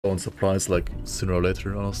on supplies like sooner or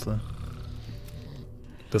later, honestly.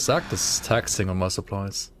 This act is taxing on my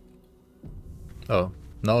supplies. Oh,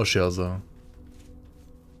 now she has a...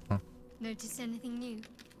 Huh. Notice anything new?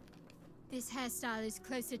 This hairstyle is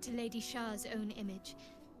closer to Lady Shah's own image.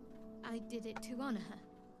 I did it to honor her.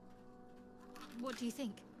 What do you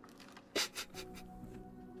think?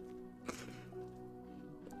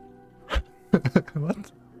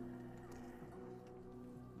 What?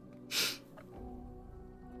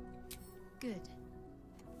 Good.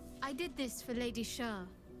 I did this for Lady Shah.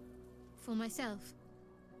 For myself.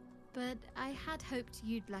 But I had hoped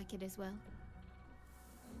you'd like it as well.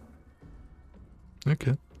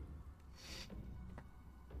 Okay.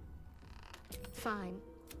 Fine.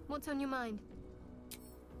 What's on your mind?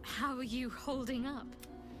 How are you holding up?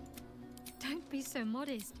 Don't be so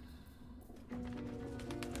modest.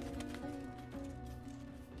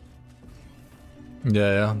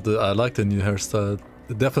 Yeah, I like the new hairstyle.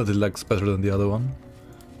 It definitely looks better than the other one.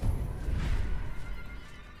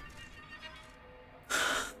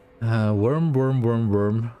 Worm.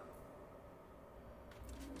 Worm.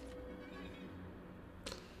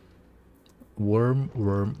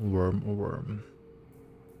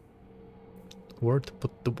 Where to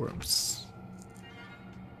put the worms?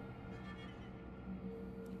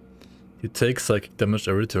 You take psychic damage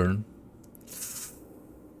every turn.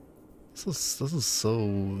 This is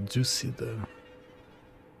so juicy though.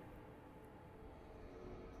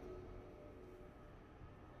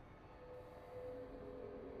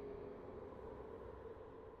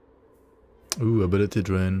 Ooh, ability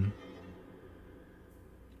drain.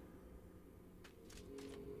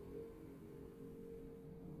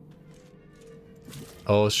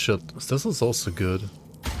 Oh shit, this is also good.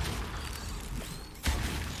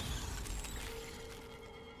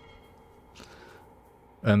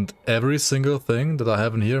 And every single thing that I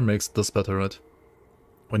have in here makes this better, right?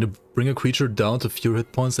 When you bring a creature down to fewer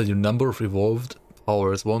hit points and your number of evolved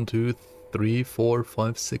powers, 1, 2, 3, 4,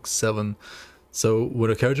 5, 6, 7. So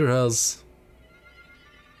when a character has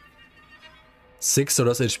 6 or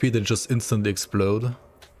less HP, they just instantly explode.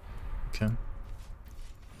 Okay.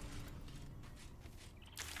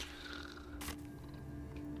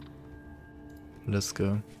 Let's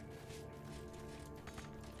go.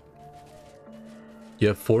 You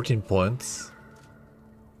have 14 points.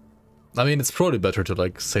 I mean, it's probably better to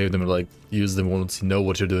like save them and like use them once you know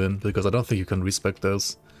what you're doing, because I don't think you can respec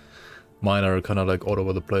those. Mine are kind of like all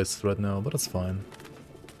over the place right now, but that's fine.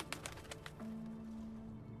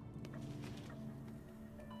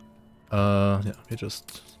 Yeah, we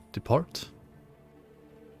just depart.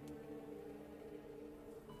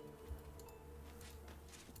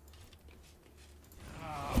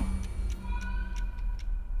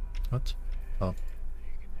 What? Oh.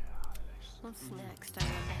 What's next, I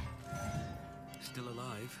wonder? Still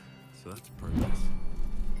alive, so that's progress.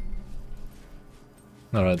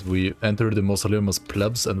 Alright, we entered the mausoleum as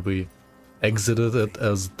plebs and we exited it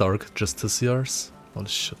as dark justiciars. Holy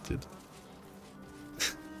shit, dude.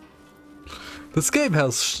 This game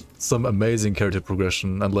has some amazing character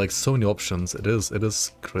progression and like so many options. It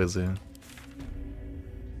is crazy.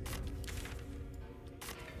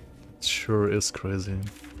 It sure is crazy.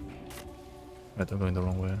 Wait, I'm going the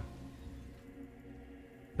wrong way.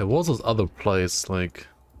 There was this other place, like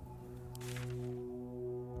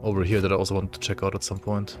over here, that I also wanted to check out at some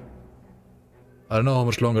point. I don't know how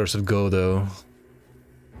much longer I should go though.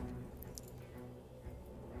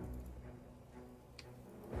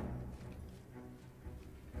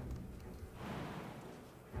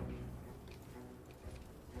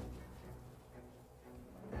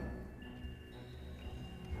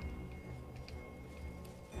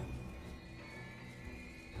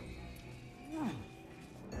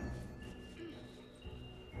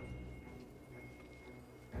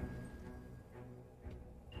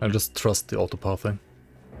 I'll just trust the auto-pathing.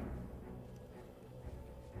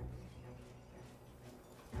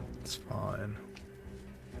 It's fine.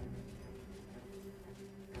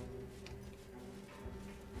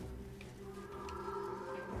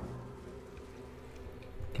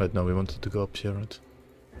 Right now we wanted to go up here, right?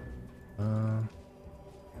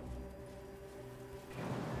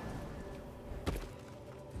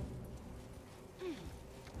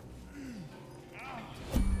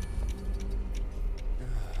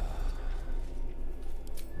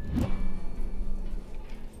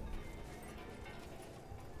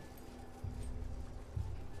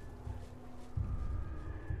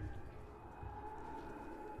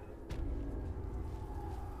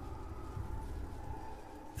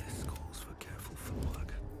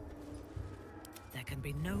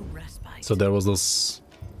 Be no respite. So there was this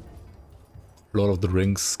Lord of the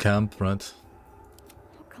Rings camp, right?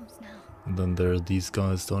 What comes now. And then there are these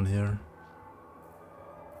guys down here.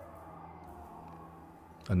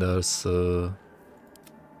 And there's some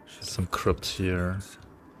crypt here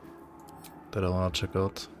that I wanna check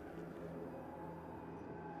out.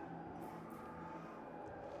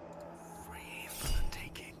 Free for the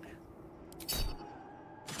taking.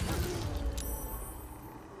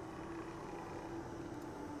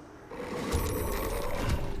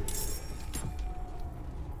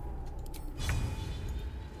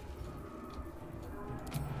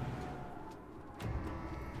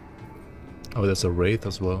 Oh, there's a wraith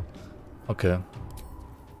as well. Okay.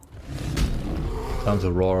 Time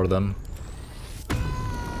to roar them.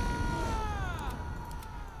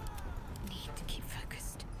 Need to keep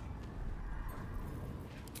focused.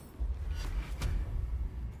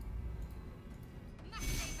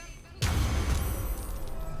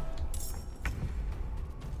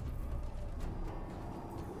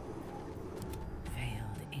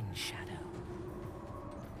 Veiled in shadow.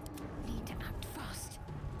 Need to act fast.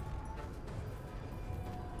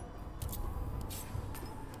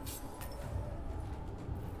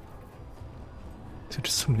 Dude,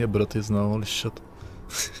 there's so many abilities now, holy shit.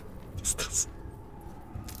 What's this?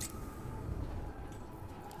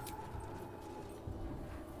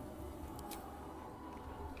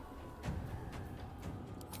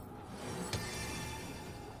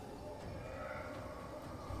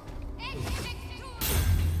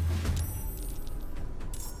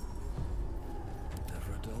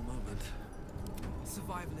 Never a dull moment.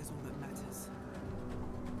 Survival is all that matters.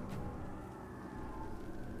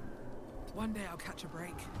 One day I'll catch a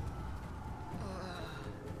break.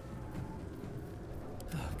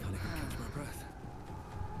 Can't even catch my breath.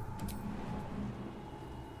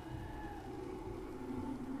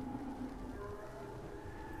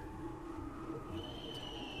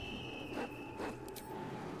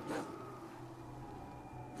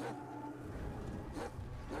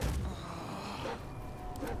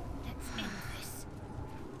 Let's end this.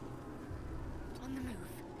 On the move.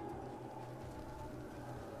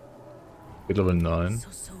 We're level 9. So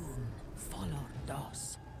soon, follow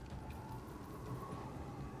Dos.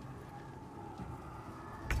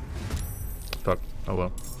 Fuck. Oh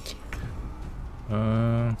well.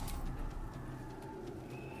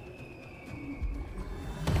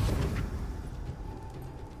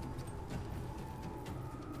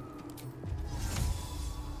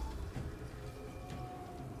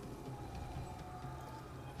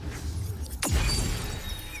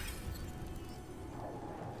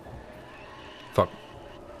 Fuck.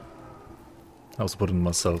 I was putting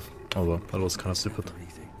myself. Oh well, that was kind of stupid. Never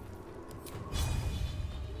easy.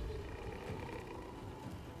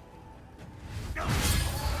 I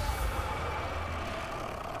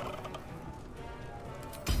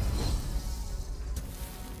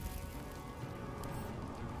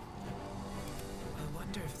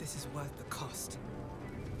wonder if this is worth the cost.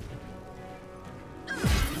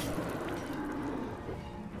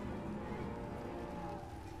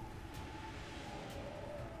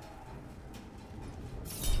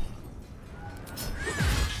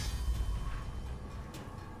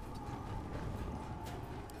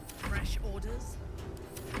 Fresh orders?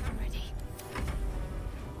 I'm ready.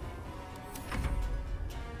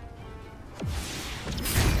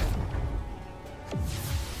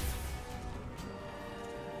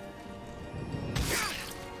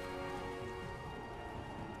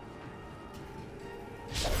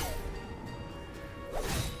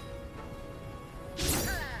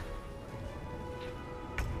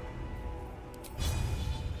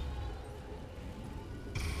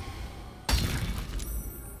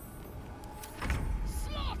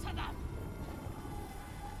 Slaughter them!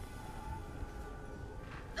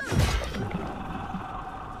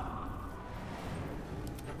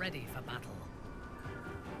 Ready for battle.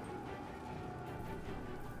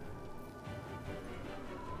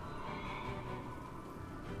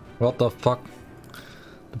 What the fuck?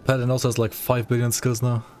 The paladin also has like 5 billion skills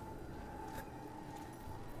now.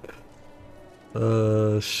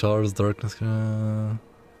 Shards, darkness,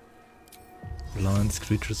 blinds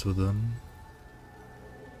creatures within.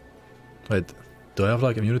 Wait, do I have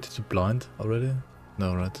like immunity to blind already?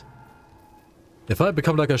 No, right? If I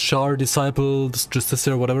become like a shard disciple,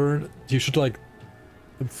 justiciar or whatever, you should like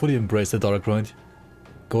fully embrace the dark, right?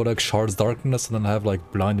 Go like shards darkness and then have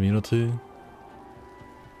like blind immunity.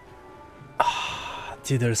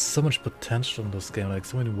 Dude, there's so much potential in this game, like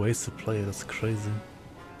so many ways to play it, that's crazy.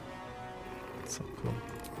 That's so cool.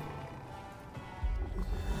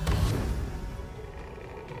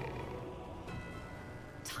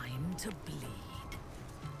 Time to bleed.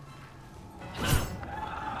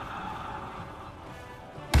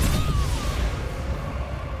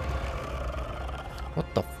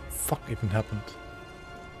 What the fuck even happened?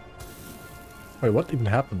 Wait, what even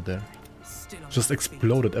happened there? Still on Just my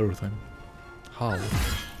exploded everything. How?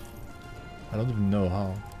 I don't even know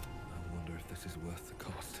how. I wonder if this is worth the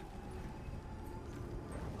cost.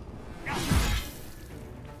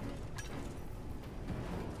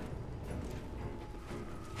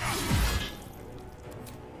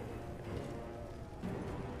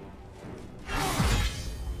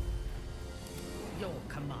 Your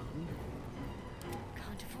command.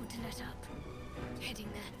 Can't afford to let up. Heading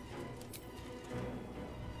there.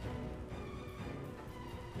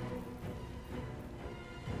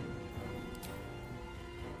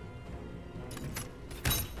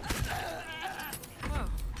 Oh,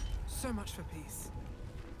 so much for peace.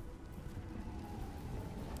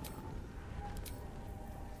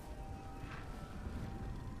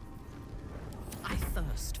 I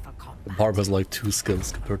thirst for combat. Barb has like 2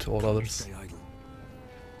 skills compared to all others. Stay idle.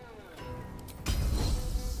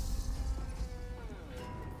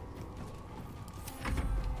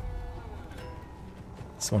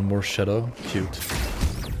 It's one more shadow. Cute.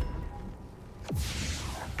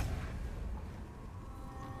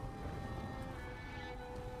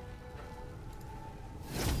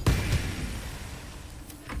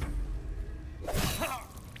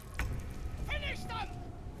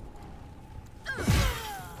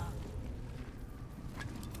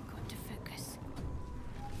 Got to focus.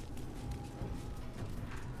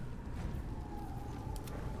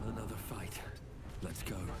 Another fight. Let's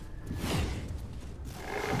go.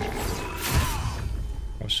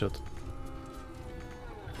 Oh shit.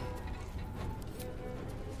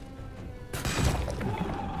 Time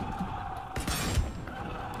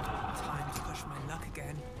to push my luck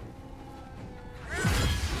again.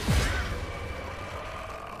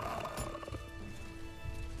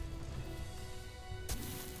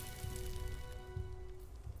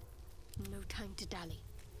 No time to dally.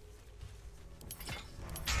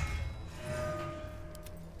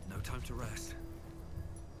 No time to rest.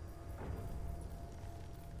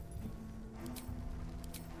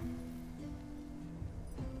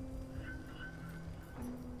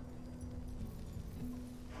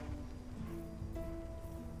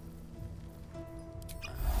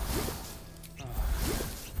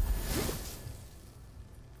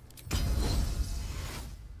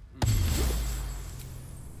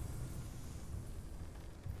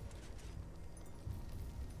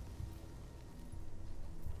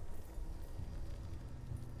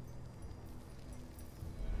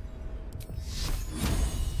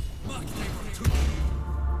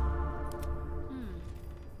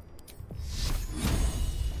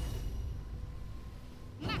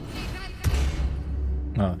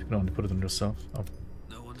 Ah, you can only put it on yourself. Oh.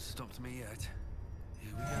 No one's stopped me yet.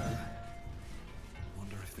 Here we go.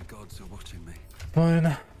 Wonder if the gods are watching me.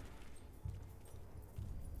 Fine.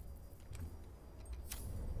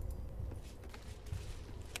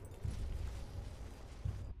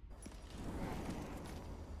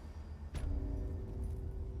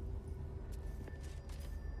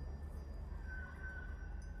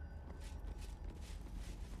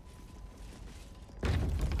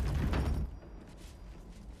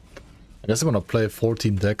 I guess I'm gonna play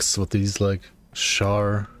 14 decks with these like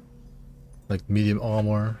Char, like medium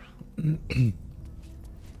armor.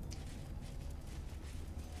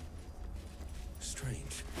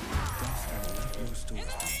 Strange. Baldur left no stores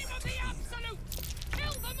being left to clean.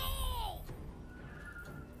 Kill them all!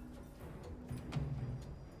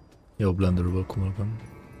 Yo, Blender, welcome.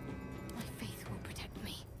 My faith will protect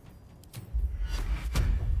me.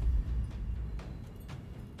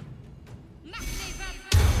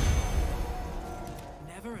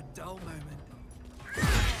 Never a dull moment.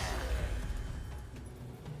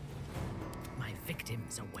 My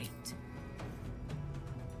victims await.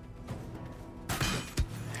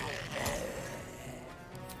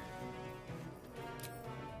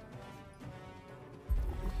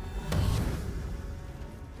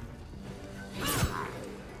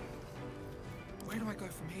 Where do I go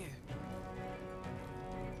from here?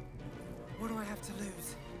 What do I have to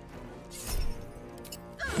lose?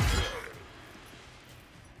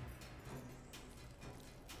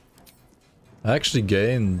 I actually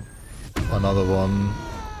gained another one,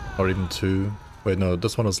 or even 2. Wait, no,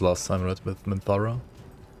 this one was last time, right, with Minthara?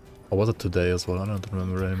 Or was it today as well? I don't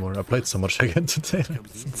remember anymore. I played so much again today.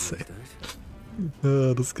 It's insane.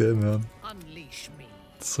 Yeah, this game, man. Unleash me.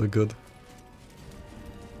 It's so good.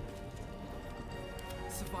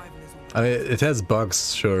 Survival is all. I mean, it has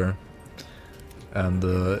bugs, sure. And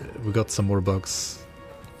we got some more bugs,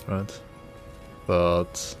 right?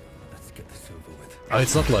 But Let's get this over with.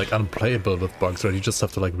 it's not like unplayable with bugs, right? You just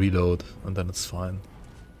have to like reload and then it's fine.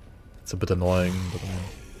 It's a bit annoying, but I mean...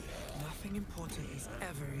 Nothing important is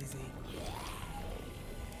ever easy.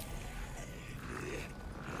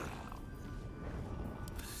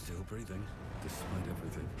 Still breathing, despite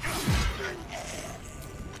everything.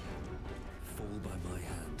 Fall by my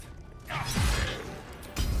hand.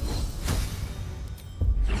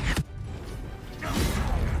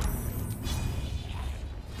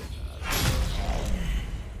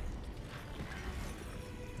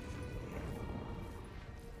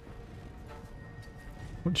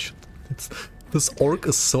 What should... It's... This orc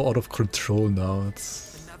is so out of control now,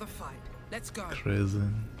 it's... Another fight. Let's go. crazy.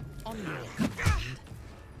 On your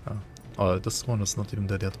command. Oh, this one is not even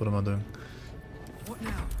dead yet, what am I doing? What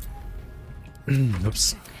now?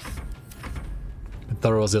 Oops. That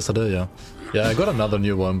was yesterday, yeah. Yeah, I got another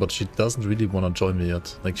new one, but she doesn't really want to join me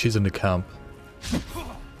yet. Like, she's in the camp.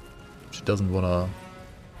 She doesn't want to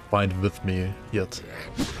fight with me yet.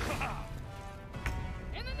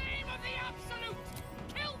 In the name of the Absolute,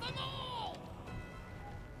 kill them all!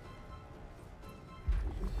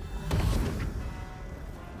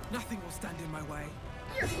 Nothing will stand in my way.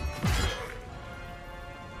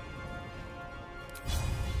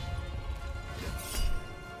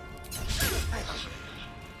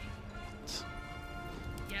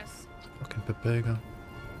 Yes. Fucking Pepega.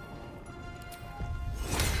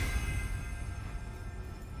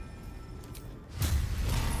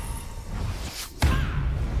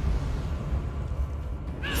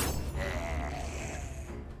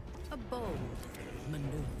 A bold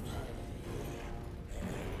maneuver.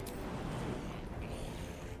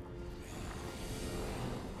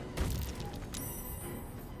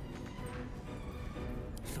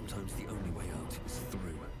 Sometimes the only way out is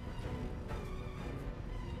through.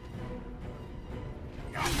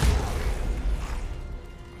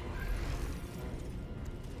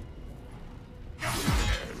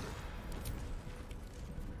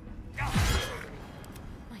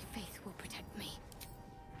 My faith will protect me.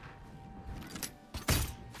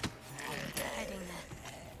 Heading there.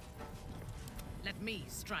 Let me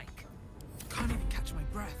strike. Can't even catch my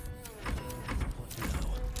breath.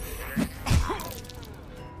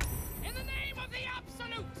 In the name of the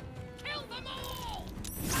Absolute, kill them all!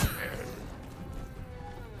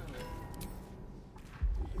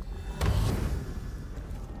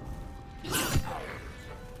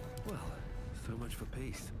 Well, so much for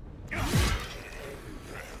peace.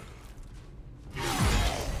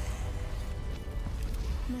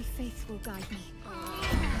 My faith will guide me.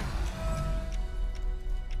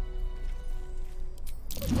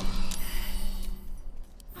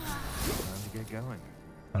 Time to get going.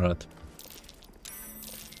 Alright.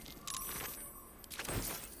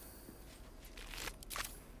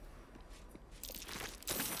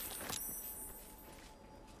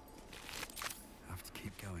 Have to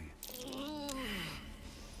keep going.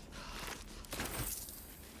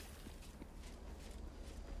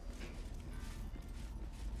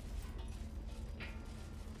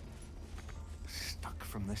 Stuck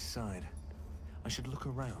from this side. I should look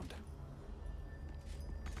around.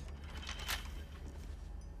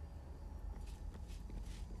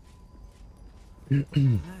 Let's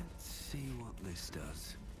see what this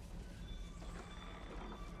does.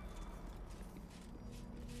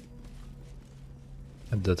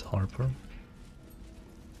 A dead Harper.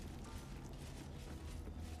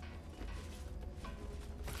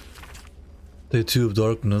 Day 2 of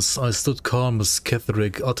darkness. I stood calm as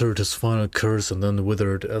Ketherick uttered his final curse and then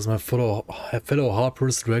withered. As my fellow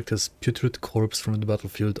Harpers dragged his putrid corpse from the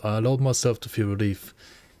battlefield, I allowed myself to feel relief,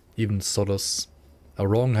 even solace. A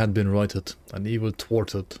wrong had been righted, an evil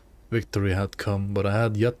thwarted. Victory had come, but I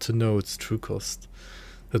had yet to know its true cost.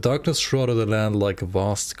 The darkness shrouded the land like a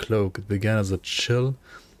vast cloak. It began as a chill,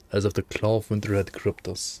 as if the claw of winter had gripped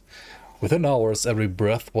us. Within hours, every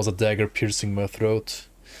breath was a dagger piercing my throat.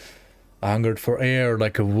 I hungered for air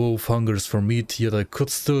like a wolf hungers for meat, yet I could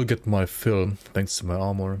still get my fill, thanks to my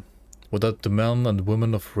armor. Without the men and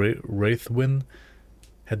women of Wraithwyn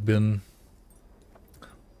had been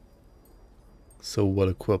so well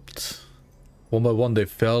equipped. One by one they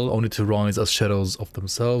fell, only to rise as shadows of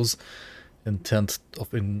themselves, intent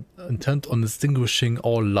on extinguishing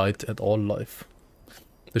all light and all life.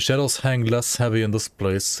 The shadows hang less heavy in this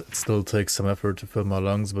place. It still takes some effort to fill my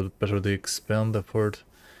lungs, but better they expand effort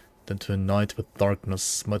than to unite with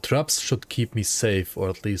darkness. My traps should keep me safe, or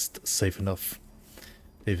at least safe enough.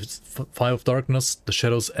 Day 5 of darkness, the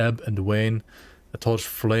shadows ebb and wane. A torch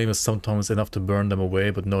flame is sometimes enough to burn them away,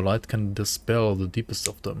 but no light can dispel the deepest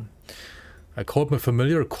of them. I called my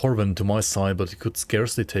familiar Corvin to my side, but he could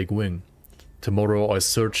scarcely take wing. Tomorrow I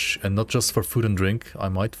search, and not just for food and drink. I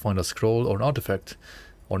might find a scroll or an artifact,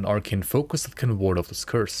 or an arcane focus that can ward off this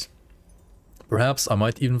curse. Perhaps I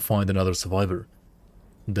might even find another survivor.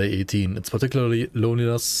 Day 18. It's a particular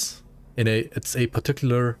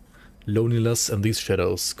loneliness in these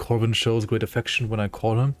shadows. Corvin shows great affection when I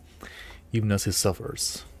call him, even as he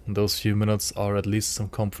suffers. Those few minutes are at least some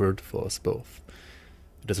comfort for us both.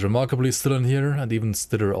 It is remarkably still in here, and even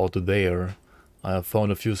stiller out there. I have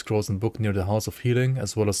found a few scrolls and books near the House of Healing,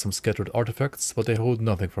 as well as some scattered artifacts, but they hold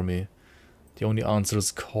nothing for me. The only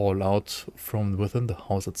answers call out from within the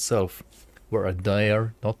house itself, where I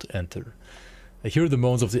dare not enter. I hear the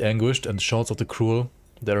moans of the anguished and shouts of the cruel.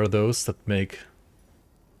 There are those that make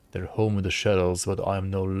their home in the shadows, but I am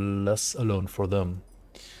no less alone for them.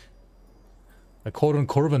 I call on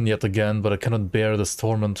Corvin yet again, but I cannot bear this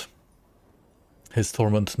torment. His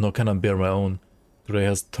torment, nor can I bear my own. Grey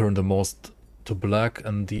has turned the most to black,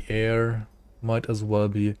 and the air might as well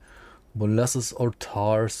be molasses or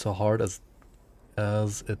tar, so hard as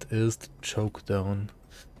it is to choke down.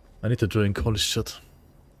 I need to drink, holy shit.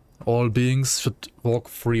 All beings should walk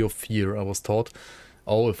free of fear, I was taught.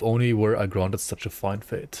 Oh, if only were I granted such a fine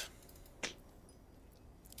fate.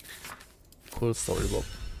 Cool story, Bob.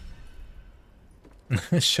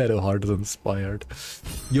 Shadowheart is inspired.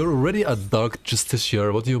 You're already a dark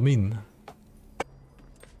justiciar, what do you mean?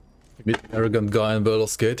 You meet an arrogant guy in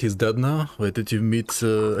Baldur's Gate, he's dead now. Wait, did you meet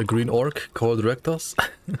a green orc called Rectus?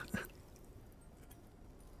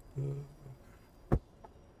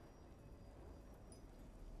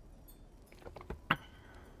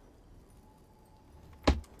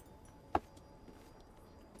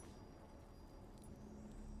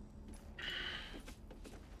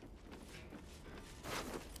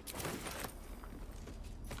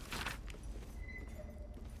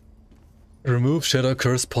 Remove shadow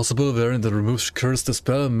curse possible, variant that removes curse,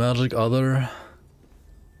 dispel, magic, other.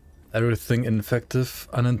 Everything ineffective,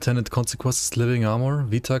 unintended consequences, living armor,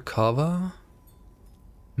 vita kava.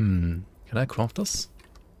 Can I craft this?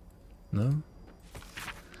 No?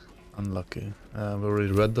 Unlucky. We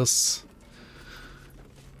already read this.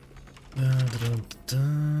 With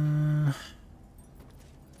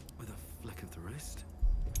a flick of the wrist.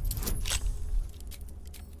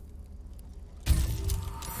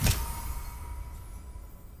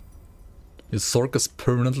 Your Sork is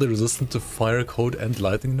permanently resistant to fire, cold, and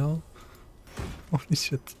lightning now? Holy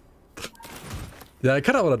shit. Yeah, I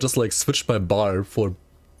kinda wanna just like switch my bar for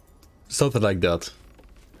something like that.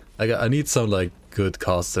 I need some like good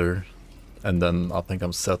caster, and then I think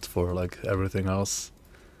I'm set for like everything else.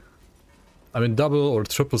 I mean, double or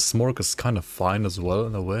triple smork is kind of fine as well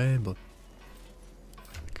in a way, but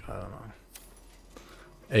like, I don't know.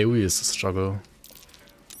 AoE is a struggle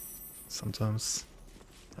sometimes,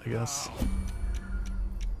 I guess.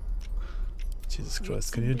 Jesus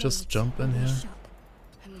Christ, can you just jump in here?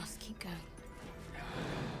 I must keep going.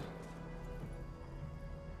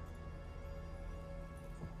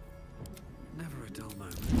 Never a dull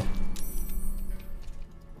moment.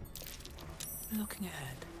 Looking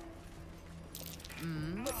ahead.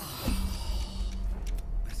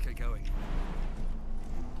 Let's get going.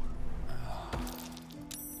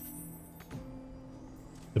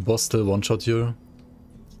 The boss still one-shot you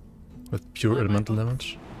with pure elemental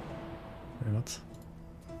damage? Wait, what?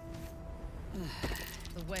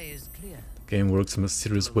 The way is clear. The game works in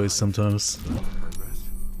mysterious ways sometimes. Progress.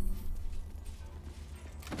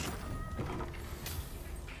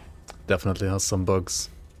 Definitely has some bugs.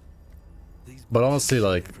 These But honestly,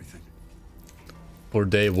 like, everything. for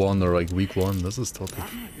day one or like week one, this is totally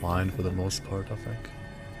fine for the most part, I think.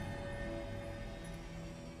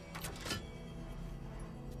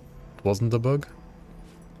 It wasn't a bug?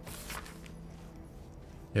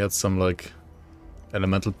 He had some like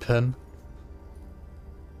elemental pen.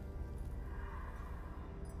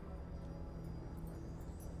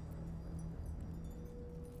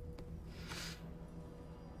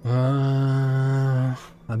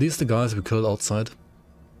 Are these the guys we killed outside?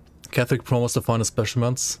 Catherick promised to find a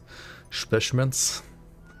specimens,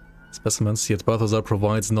 yet Balthazar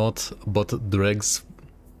provides not but dregs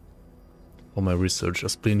for my research. A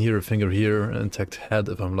spleen here, a finger here, an intact head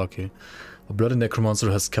if I'm lucky. A bloody necromancer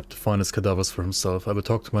has kept the finest cadavers for himself. I will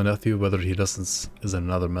talk to my nephew, whether he listens is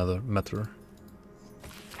another matter.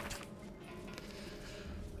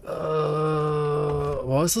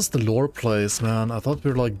 Why is this the lore place, man? I thought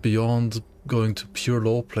we were like beyond going to pure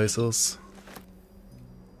lore places.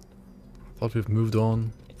 I thought we've moved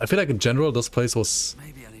on. I feel like in general this place was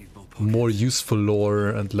Maybe I need more more pockets. useful lore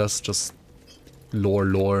and less just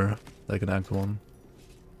lore, like in Act 1.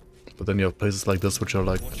 But then you have places like this which are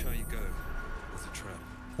like Watch how you go. There's a trap.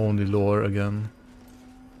 only lore again.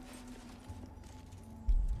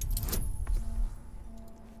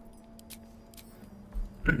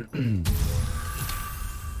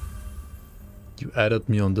 You added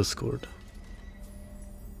me on Discord.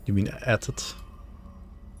 You mean added?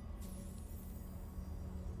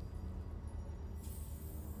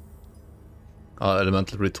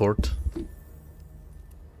 Elemental retort.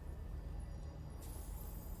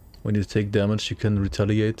 When you take damage, you can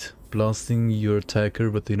retaliate, blasting your attacker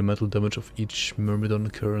with the elemental damage of each Myrmidon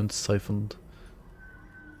current siphoned.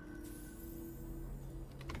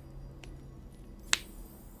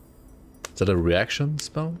 Is that a reaction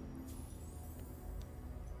spell?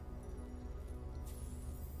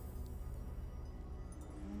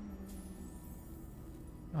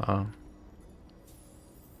 Ah.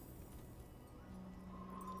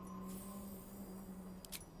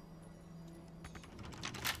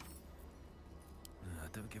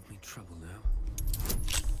 Don't give me trouble now.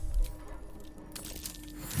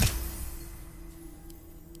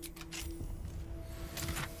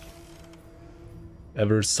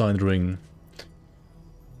 Ever signed ring.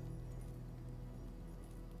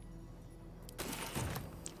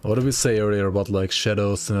 What did we say earlier about like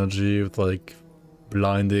shadow synergy with like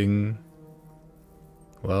blinding?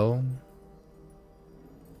 Well,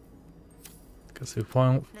 guess we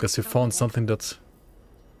found something that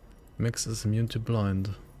makes us immune to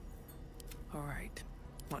blind. All right.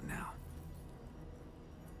 What now?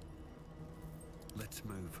 Let's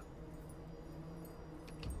move.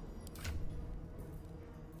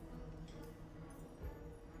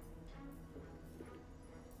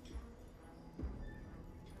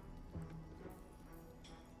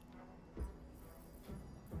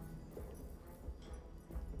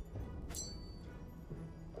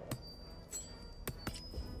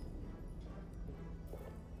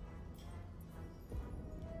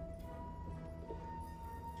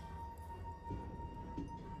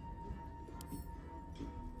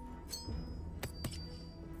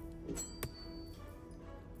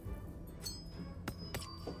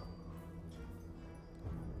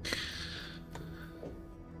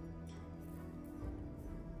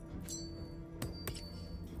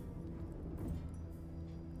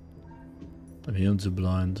 Immune to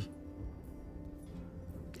blind.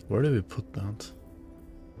 Where did we put that?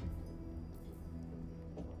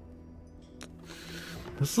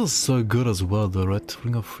 This is so good as well, the red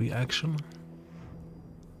ring of free action.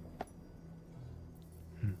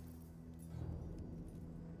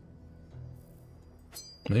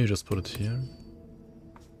 Maybe just put it here.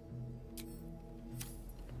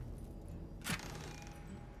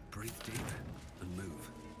 Breathe deep and move.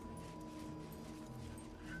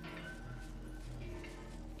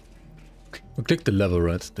 We clicked the lever,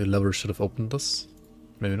 right? The lever should have opened this.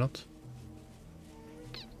 Maybe not.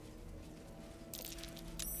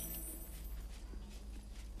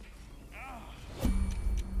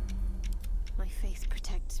 My faith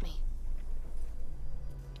protects me.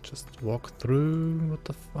 Just walk through. What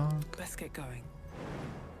the fuck? Let's get going.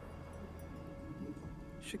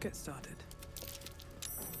 Should get started.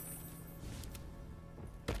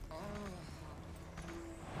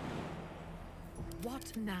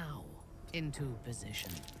 What now? Into position.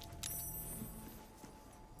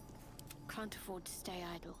 Can't afford to stay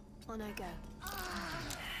idle. On I go.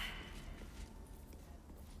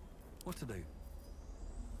 What to do?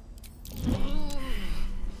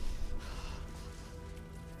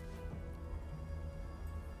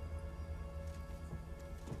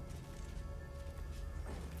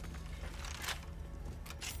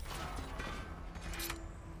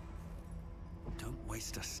 Don't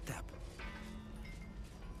waste a step.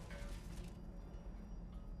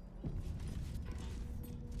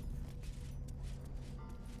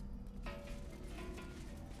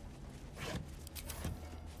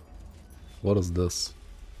 What is this?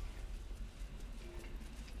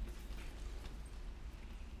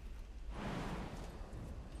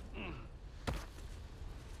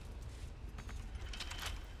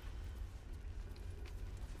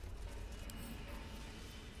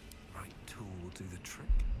 Right tool will do the trick.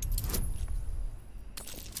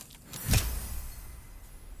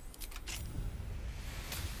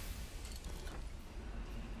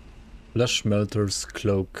 Flesh Melter's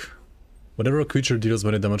Cloak. Whenever a creature deals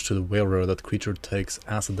melee damage to the wearer, that creature takes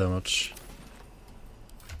acid damage.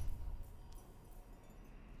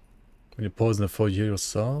 When you poison a foe, you heal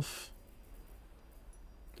yourself.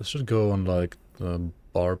 This should go on like the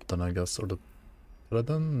barb then, I guess, or the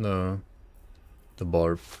paladin? No. The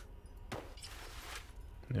barb.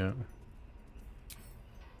 Yeah.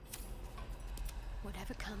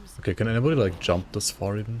 Whatever comes. Okay, can anybody like jump this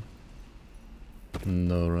far even?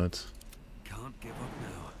 No, right? Can't give up now.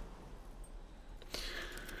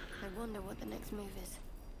 I wonder what the next move is.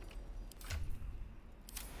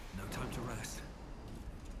 No time to rest.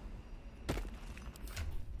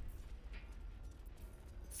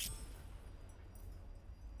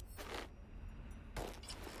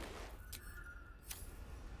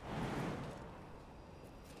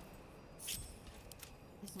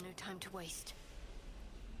 no time to waste.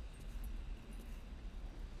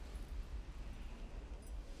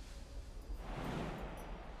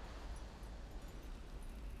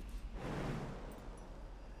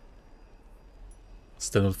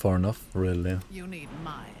 Still not far enough, really. You need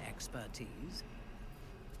my expertise.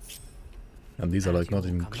 And these are like And not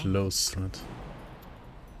you'll even come on. close, right?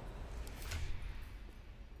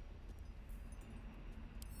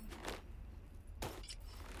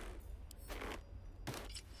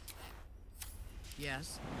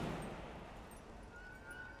 Yes.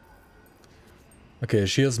 Okay,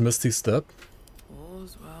 she has Misty Step.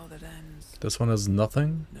 All's well that ends. This one has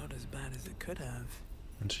nothing. Not as bad as it could have.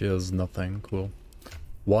 And she has nothing. Cool.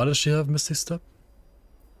 Why does she have Misty Step?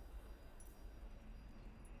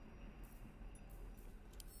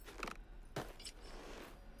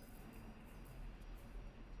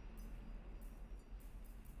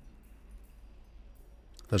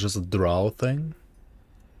 That's just a drow thing?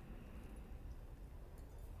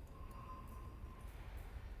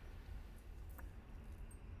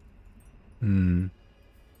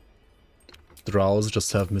 Drows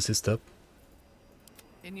just have Misty Step.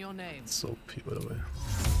 In your name. So OP, by the way.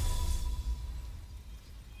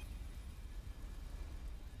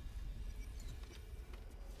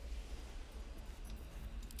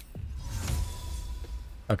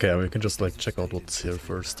 Okay, we can just like check out what's here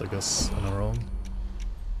first, I guess, on our own.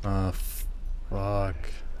 Fuck.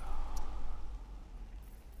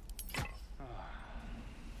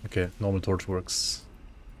 Okay, normal torch works.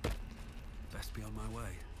 Best be on my way.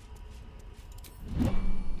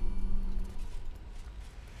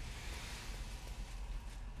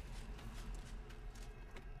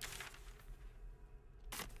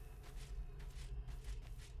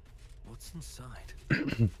 What's inside?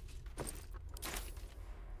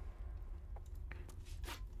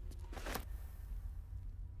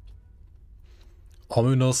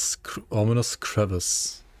 Ominous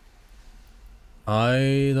crevice.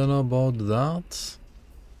 I don't know about that.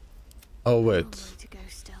 Oh Long way wait, to go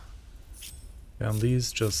still. can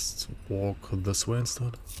these just walk this way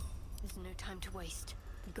instead? There's no time to waste.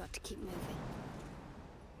 We've got to keep moving.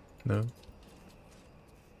 No.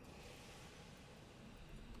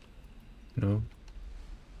 No.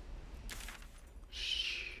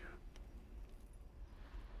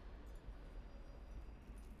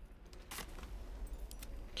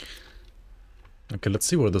 Okay, let's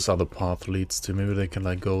see where this other path leads to. Maybe they can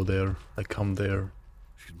like go there, like come there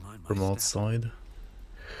Should mind my from step. outside.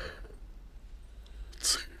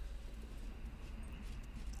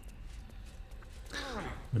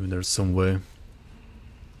 Maybe there's some way.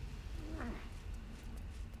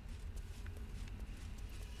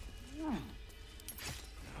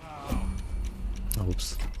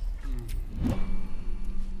 Oops.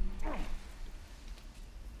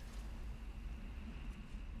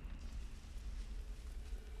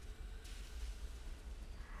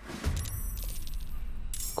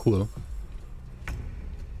 Cool.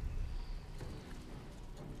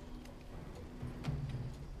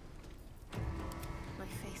 My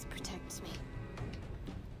faith protects me.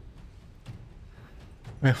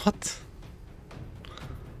 Wait, what?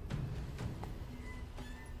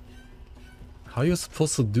 How are you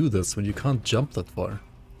supposed to do this when you can't jump that far?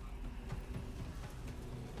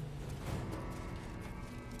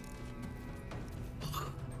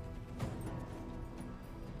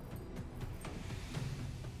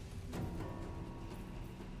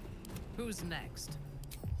 Who's next?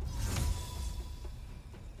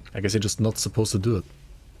 I guess you're just not supposed to do it.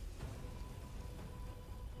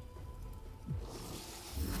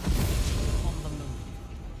 On the move.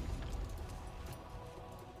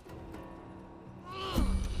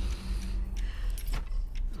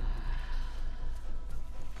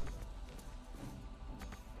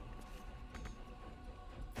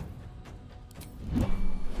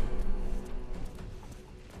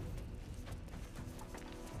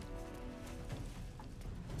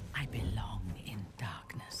 I belong in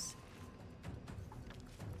darkness.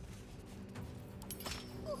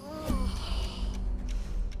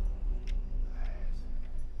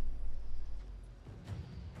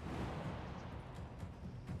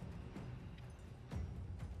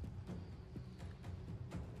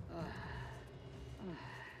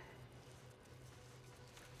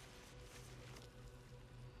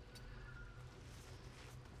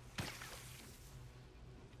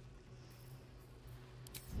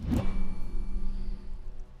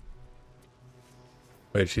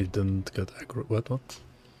 Wait, she didn't get aggro. What?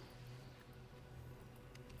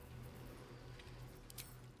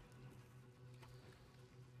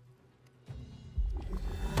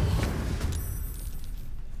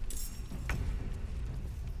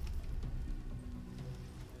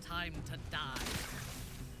 time to die.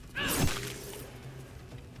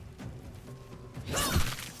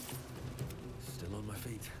 Still on my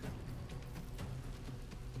feet.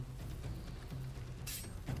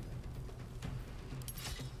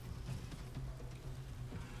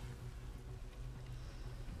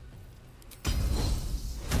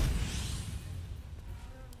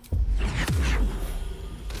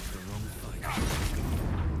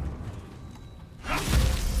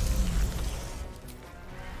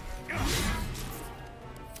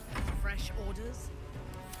 Fresh orders?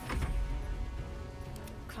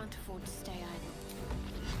 Can't afford to stay idle.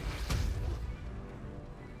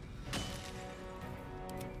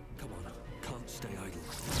 Come on, can't stay idle.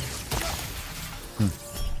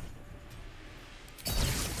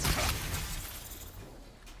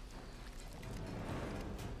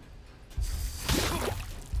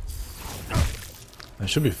 I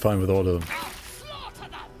should be fine with all the... Slaughter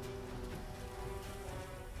them!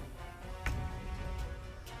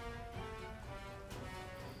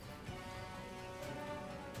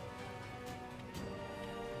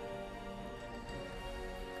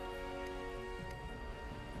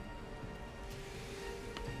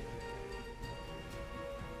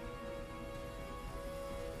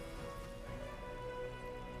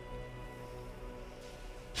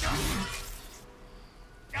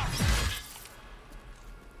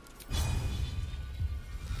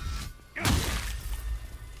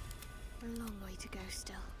 A long way to go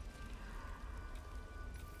still.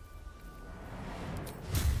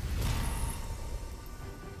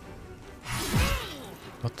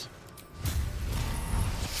 What?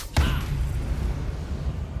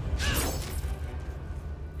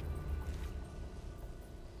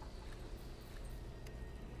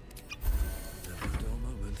 Never a dull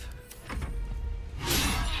moment.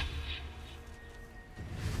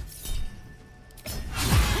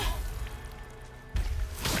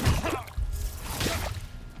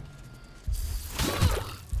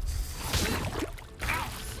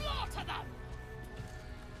 Slaughter them!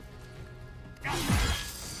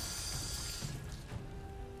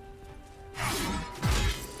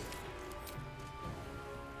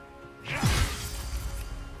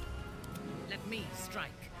 Let me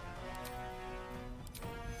strike.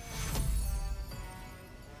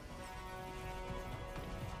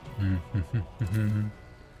 No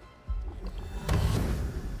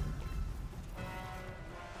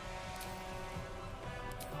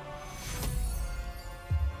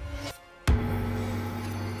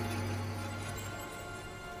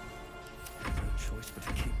choice but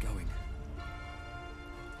to keep going.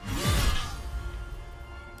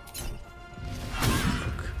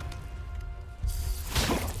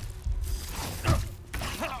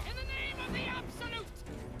 In the name of the Absolute,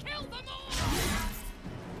 kill them all!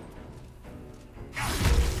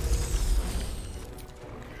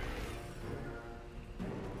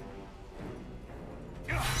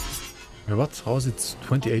 Wait, what? How is it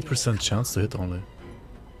 28% chance to hit only?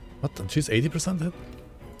 What? And she's 80% hit?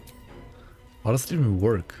 How does it even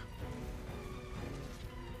work?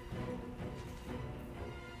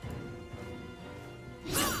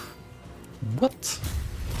 What?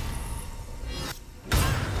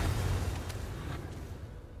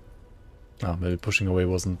 Ah, maybe pushing away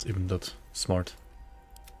wasn't even that smart.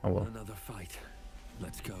 Oh well. Another fight.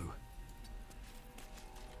 Let's go.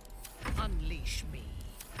 Unleash me.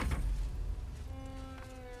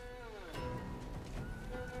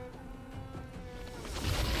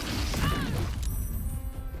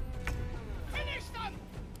 Finish them!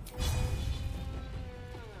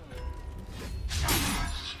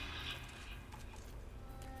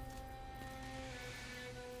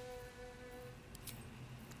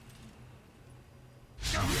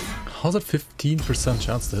 How's that 15%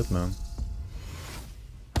 chance to hit, man?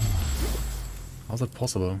 How's that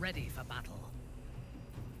possible? Ready for battle.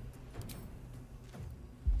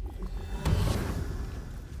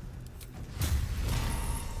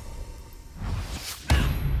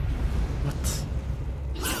 What?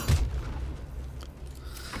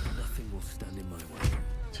 Nothing will stand in my way.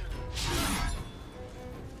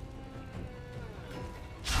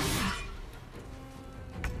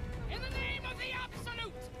 In the name of the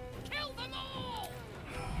Absolute, kill them all!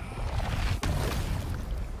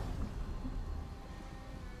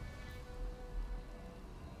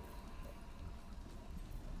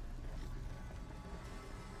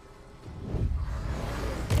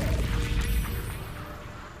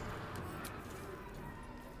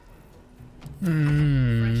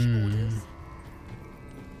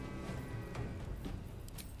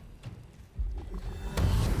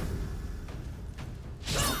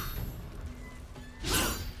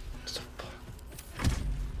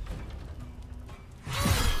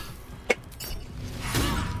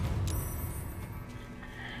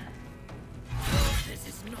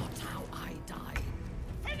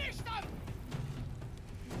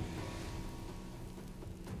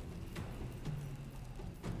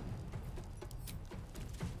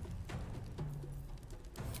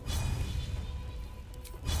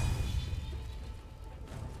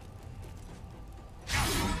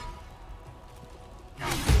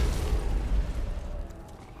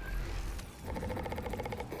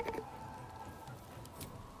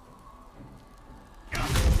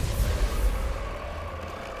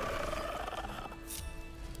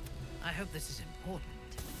 I hope this is important.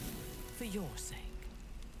 For your sake.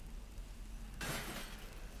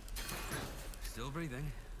 Still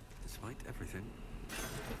breathing, despite everything.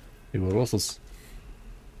 Rosas.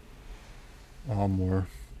 Armor.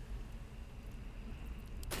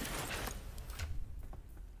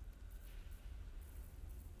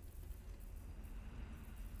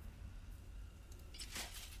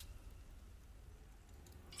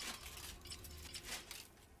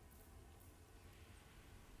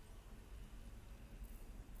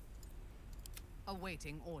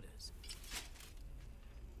 Awaiting orders.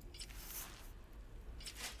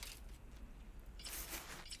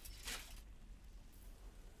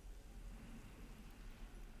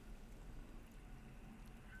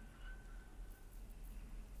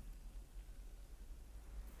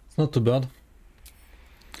 It's not too bad.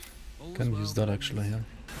 All's Can well use that that actually, ends. yeah.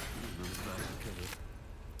 None of that recovered.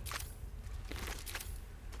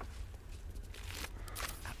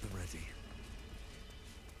 At the ready.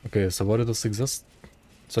 Okay, so why did this exist?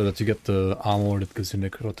 So that you get the armor that gives you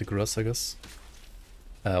necrotic rest, I guess.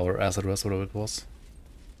 Or acid rest, whatever it was.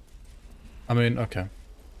 I mean, okay.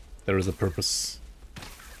 There is a purpose.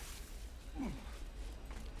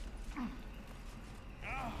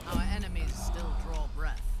 Our enemies still draw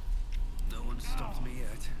breath. No one stopped me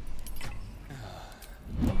yet.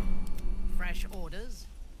 Fresh orders?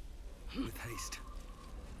 With haste.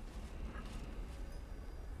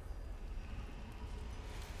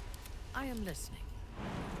 I am listening.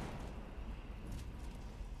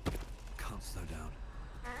 Can't slow down.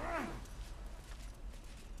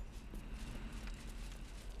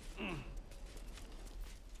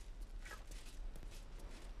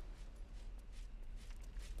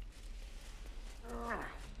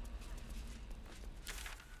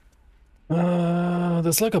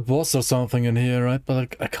 There's like a boss or something in here, right? But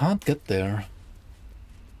like, I can't get there.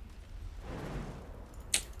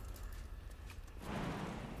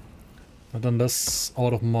 Not unless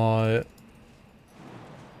all of my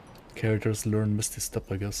characters learn Misty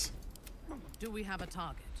Step, I guess. Do we have a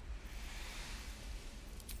target?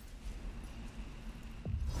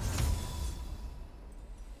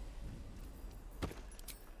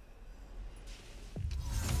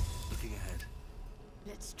 Looking ahead.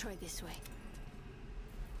 Let's try this way.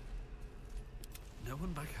 No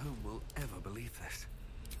one back home will ever believe this.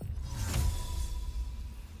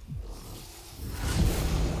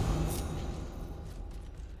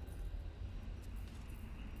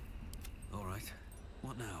 All right.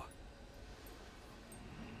 What now?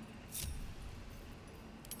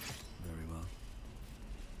 Very well.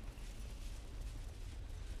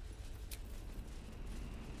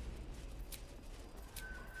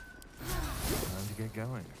 Time to get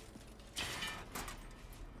going.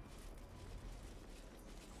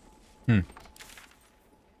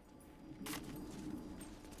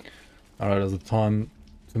 Alright, is it time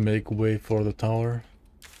to make way for the tower?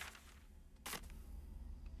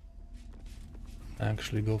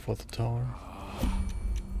 Actually go for the tower.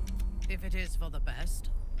 If it is for the best.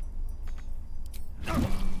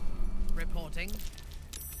 Reporting.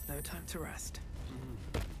 No time to rest.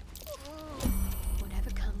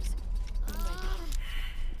 Whatever comes, I'm ready.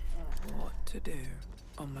 What to do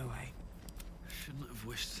on my way. Shouldn't have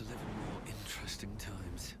wished to live in more interesting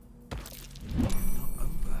times. Not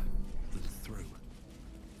over, than through.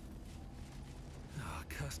 Ah,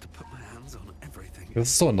 cursed to put my hands on everything. It's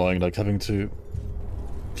so annoying, like having to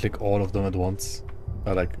click all of them at once.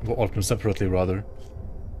 Like all of them separately, rather.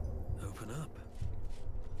 Open up.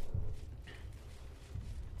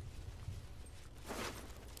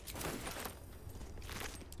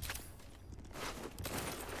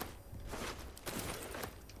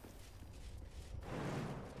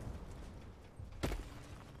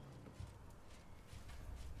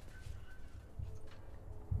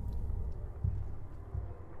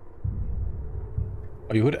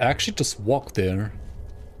 Oh, you would actually just walk there.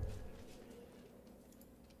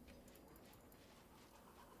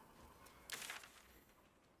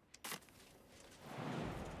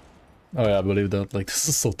 Oh yeah, I believe that. Like, this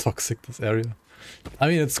is so toxic, this area. I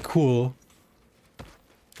mean, it's cool.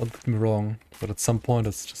 Don't get me wrong. But at some point,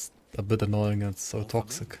 it's just a bit annoying and it's so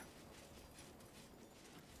toxic.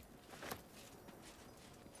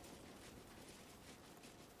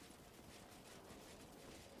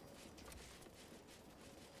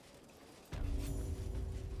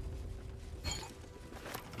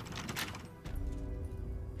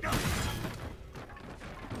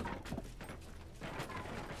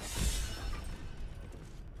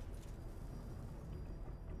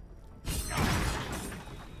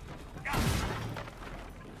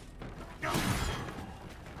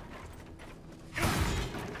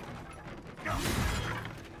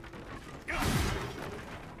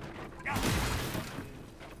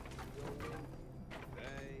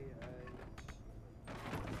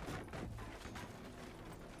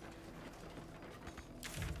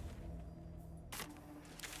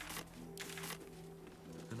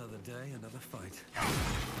 day, another fight.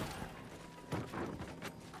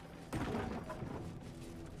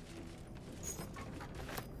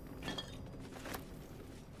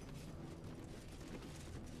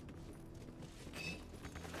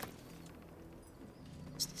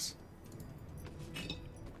 What's this?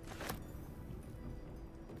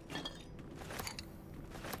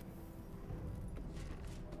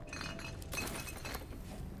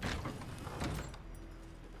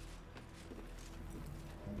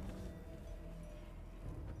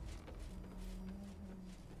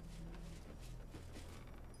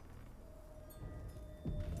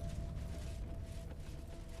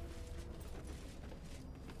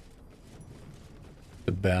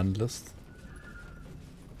 The band list.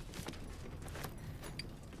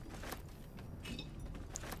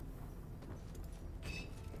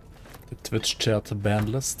 The Twitch chat band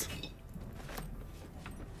list.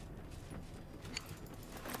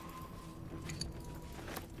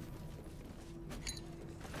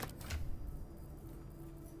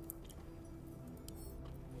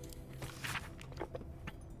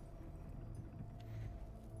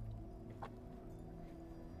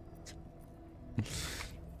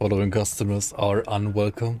 Following customers are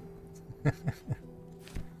unwelcome.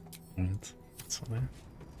 Right, that's fine.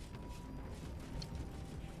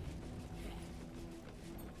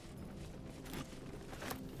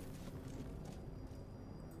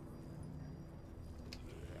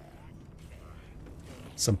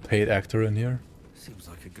 Some paid actor in here. Seems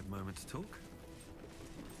like a good moment to talk.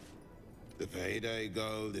 The payday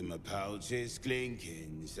gold in my pouch is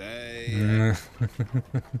clinking, say. I've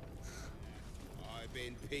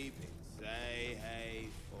been peeping, say hey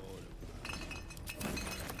for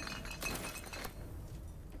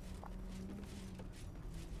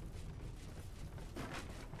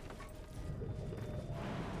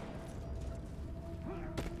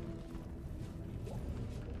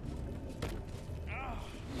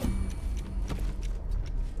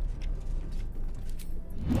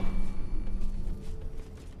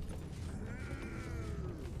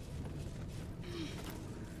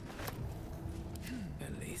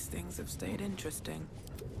At least things have stayed interesting.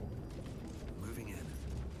 Moving in.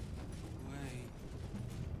 Wait.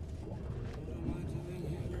 What am I doing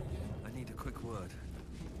here again? I need a quick word.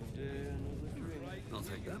 I'll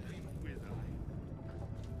take that.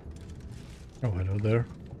 Oh, hello there.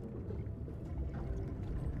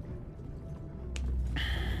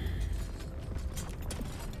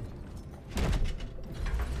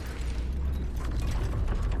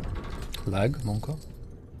 Lag, Monka?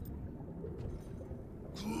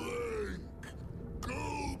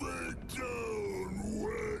 Go back down,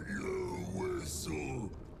 wet your whistle,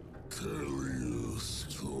 tell your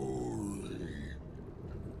story.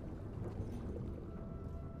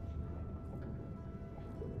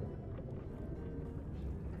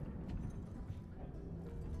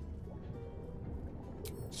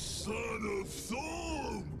 Son of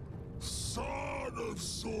Thorn, son of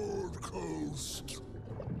Sword Coast.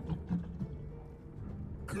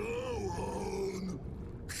 Go on,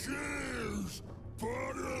 cheers,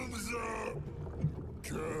 bottoms up,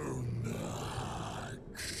 go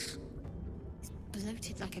nuts. It's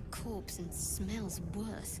bloated like a corpse and smells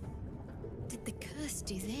worse. Did the curse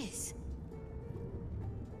do this?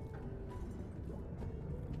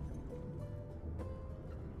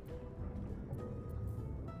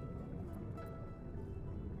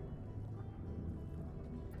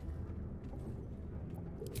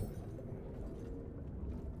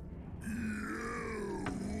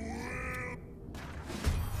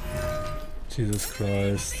 Jesus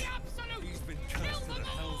Christ. He's been cursed to the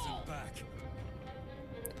hells and back.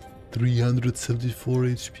 374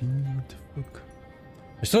 HP, what the fuck?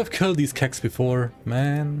 I should have killed these keks before,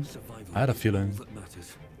 man. Survival I had a is all feeling. that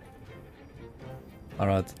matters.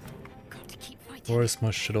 Alright, Got to keep fighting. where's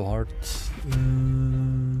my Shadow Heart?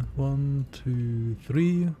 1, 2,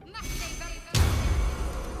 3.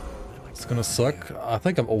 It's gonna suck. I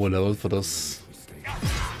think I'm over leveled for this.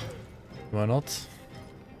 Why not?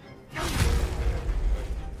 I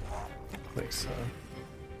think so.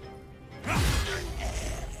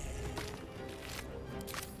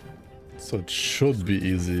 So it should be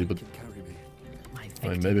easy, but Carry me. I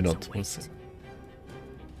mean, maybe not. We'll see.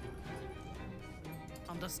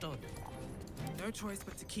 Understood. No choice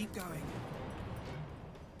but to keep going.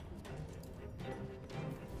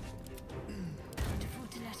 Can't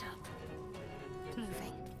afford to let up.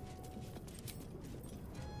 Moving.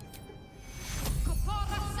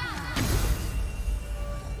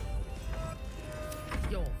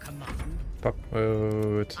 Your command. Fuck,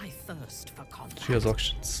 wait. I thirst for combat. She has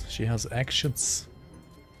actions. She has actions.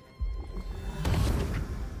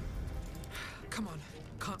 Come on,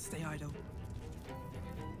 can't stay idle.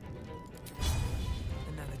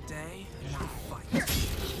 Another day, another fight.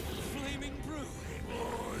 Flaming brew.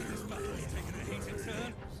 This battle is taking a heated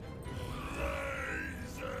turn.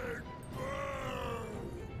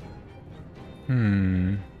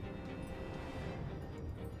 Hmm.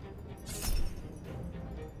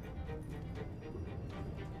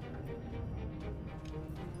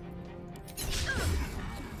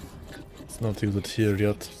 It's not used here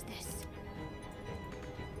yet. Is this?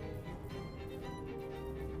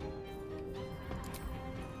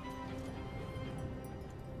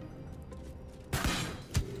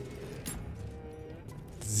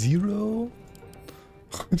 Zero?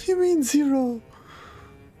 What do you mean zero?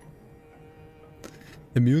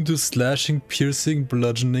 Immune to slashing, piercing,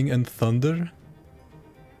 bludgeoning, and thunder?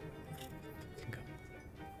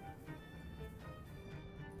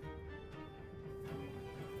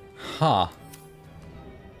 Huh.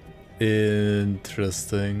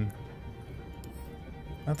 Interesting.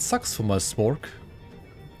 That sucks for my smork.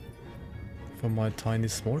 For my tiny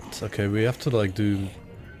smort. Okay, we have to like do...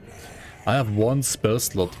 I have one spell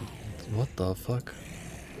slot. What the fuck?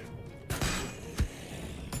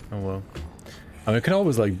 Oh well. I mean, I can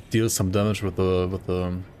always like deal some damage with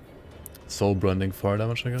the soul branding fire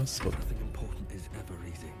damage, I guess. But Nothing important is ever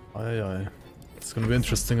easy. aye. It's gonna be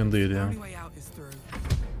interesting indeed, The yeah. only way out is through.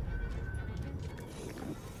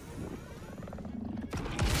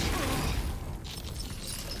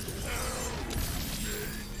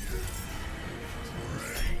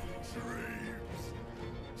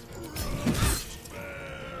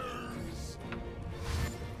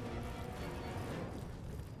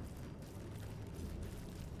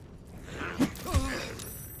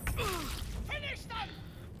 Finish them!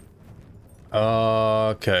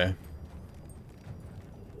 Okay.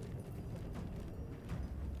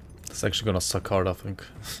 It's actually gonna suck hard, I think.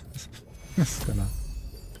 It's gonna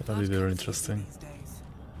be very interesting. These days.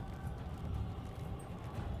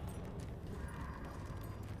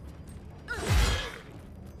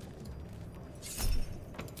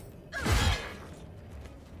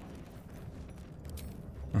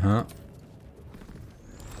 Uh-huh.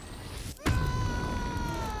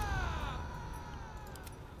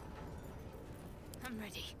 I'm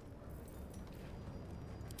ready.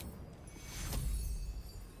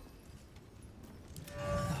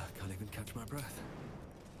 Can't even catch my breath.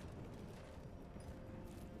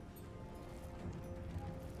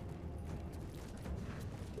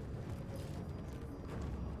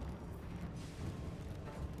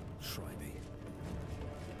 Try me.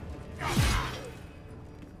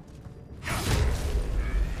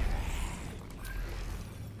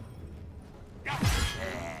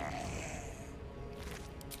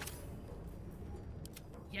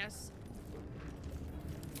 Yes.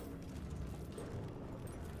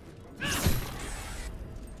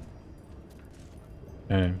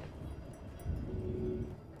 Okay. I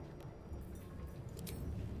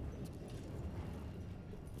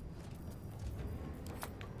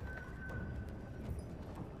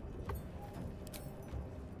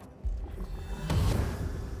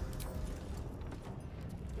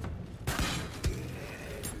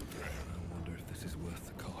wonder if this is worth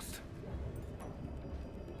the cost.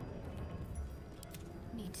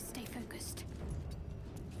 Need to stay focused.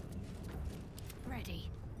 Ready.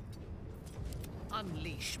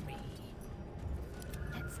 Unleash me.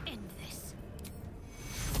 Let's end this.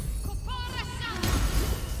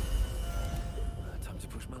 Time to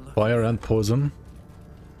push my luck. Fire and poison.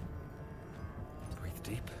 Breathe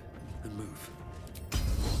deep and move.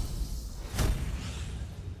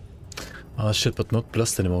 Ah shit, but not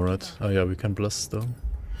blessed anymore, right? Oh yeah, we can bless though.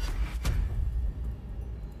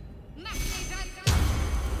 Blood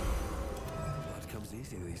comes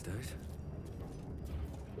easy these days.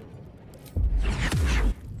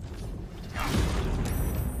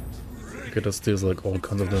 Okay, that deals like all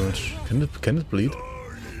kinds of damage. Can it bleed?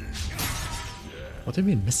 What do you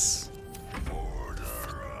mean miss?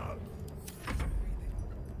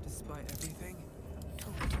 Despite everything,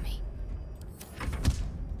 Talk to me.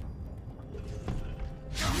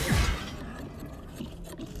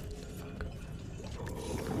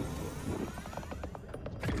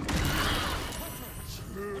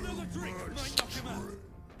 Another drink might knock him out.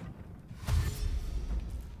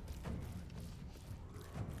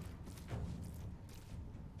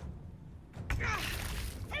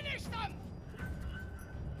 Finish them!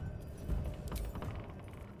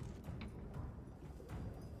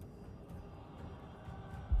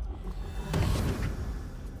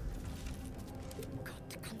 Got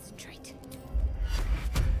to concentrate.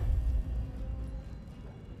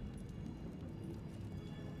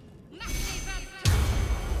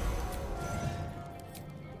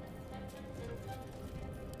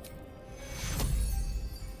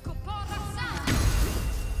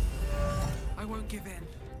 Don't give in.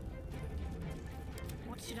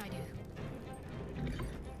 What should I do?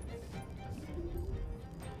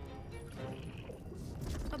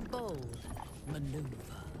 A bold maneuver.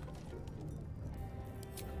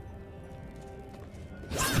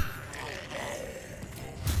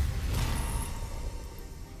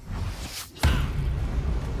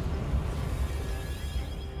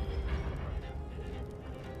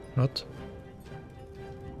 What?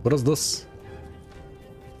 What is this?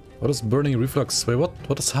 What is burning reflux? Wait,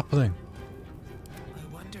 what is happening?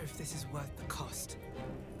 I wonder if this is worth the cost.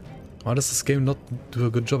 Why does this game not do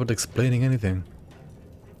a good job at explaining anything?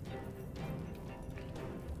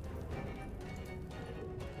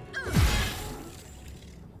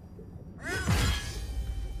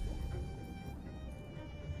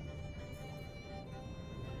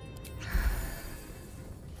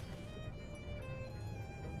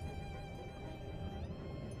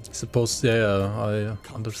 Suppose, yeah, I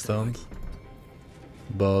understand.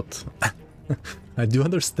 But I do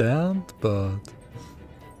understand, but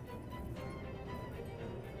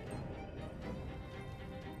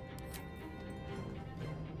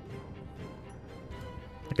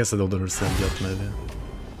I guess I don't understand yet, maybe.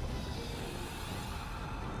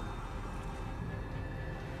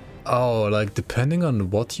 Oh, like depending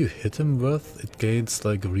on what you hit him with, it gains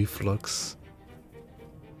like reflux.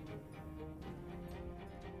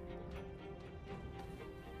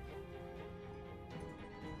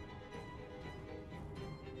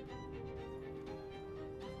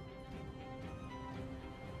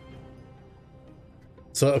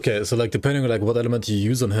 So okay, so like depending on like what element you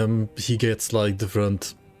use on him, he gets like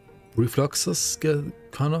different refluxes,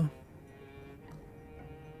 kinda.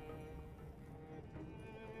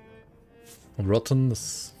 Rotten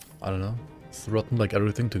is, I don't know, is rotten like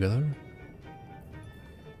everything together?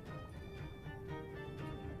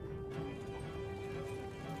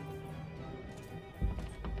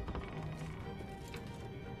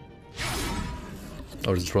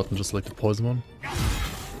 Or is rotten just like the poison one?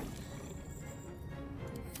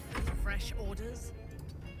 Fresh orders?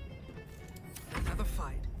 Another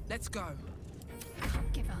fight. Let's go.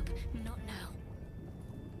 Can't give up. Not now.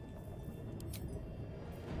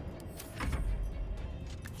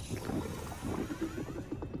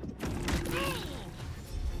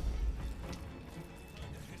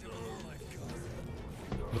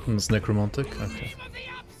 Rotten's necromantic? Okay. Name of the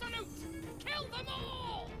Absolute! Kill them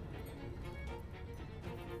all!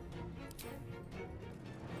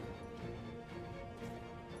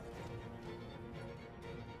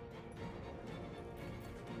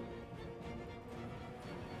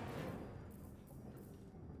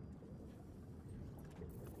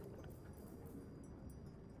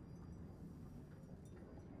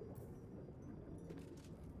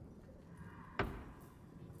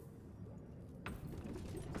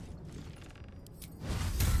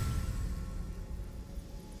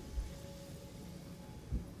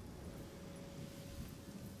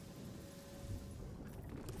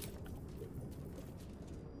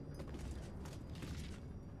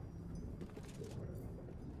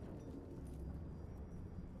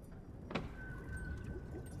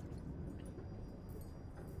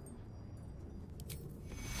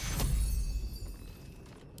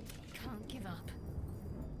 Can't give up.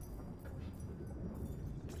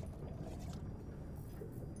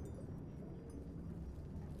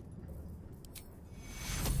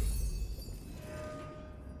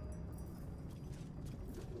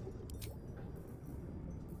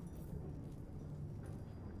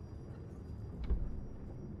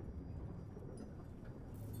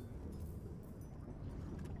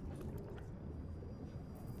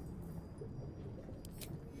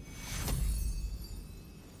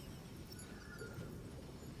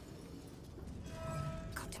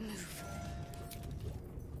 Got to move.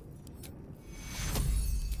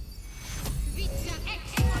 Vita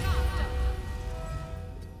Explorata!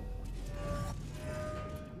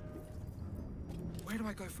 Where do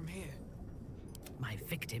I go from here? My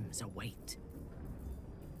victims await.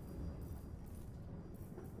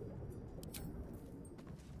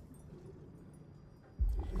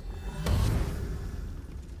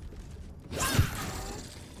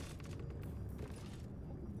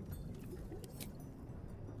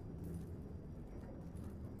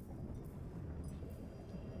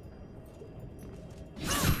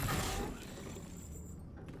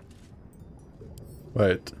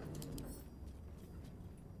 Wait.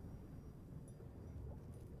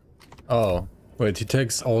 Oh, wait, he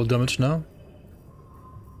takes all damage now?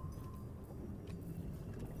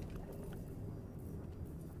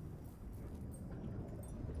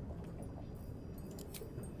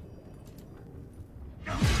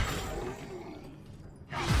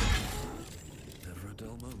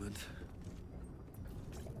 dull moment.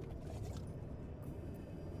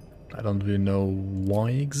 I don't really know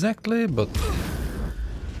why exactly, but...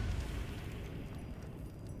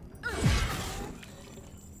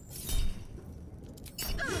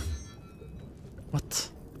 What?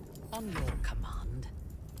 On your command.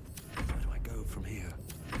 Where do I go from here?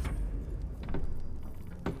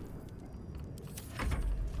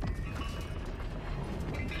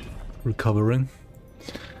 Recovering.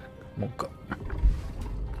 Oh god.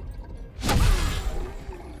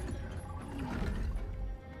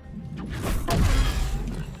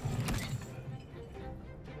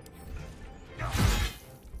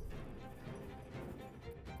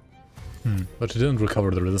 But he didn't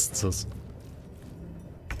recover the resistances.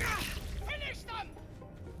 Finish them!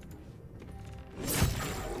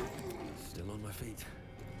 Still on my feet.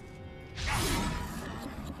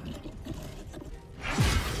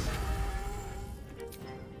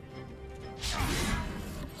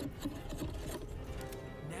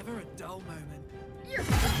 Never a dull moment.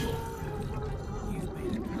 You've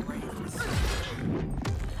made a grave mistake.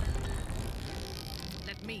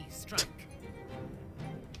 Let me strike.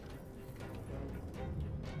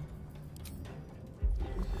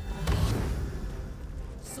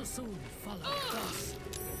 So soon follow us.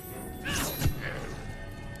 Need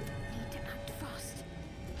to act fast.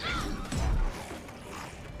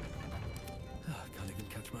 I can't even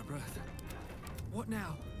catch my breath. What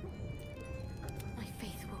now? My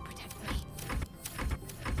faith will protect me.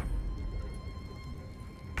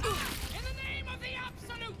 In the name of the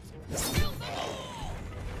Absolute! Kill them all!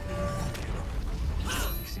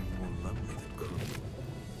 You seem more lonely than cruel.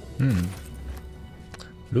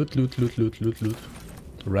 Loot, loot, loot, loot, loot, loot.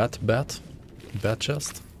 Rat, bat. Bat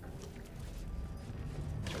chest.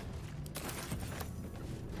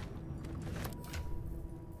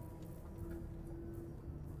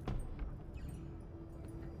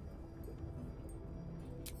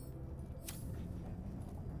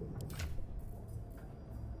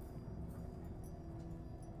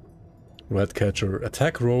 Rat catcher.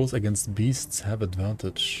 Attack rolls against beasts have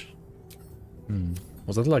advantage.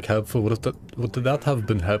 Was that like helpful? Would that have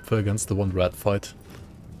been helpful against the one rat fight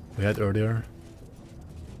we had earlier?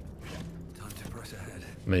 Time to press ahead.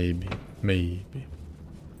 Maybe. Maybe.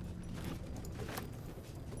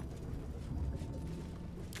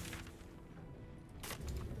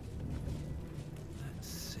 Let's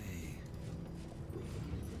see.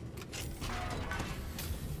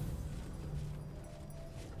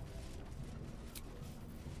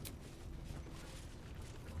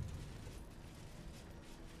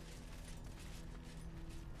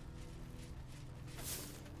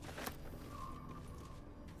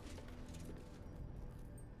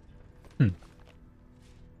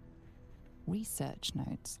 Research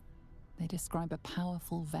notes. They describe a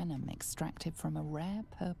powerful venom extracted from a rare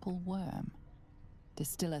purple worm.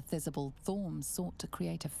 Distiller Thizabald Thorm sought to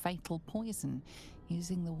create a fatal poison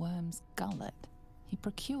using the worm's gullet. He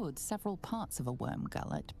procured several parts of a worm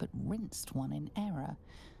gullet, but rinsed one in error.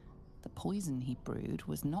 The poison he brewed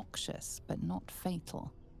was noxious, but not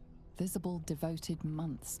fatal. Thizabald devoted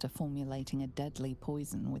months to formulating a deadly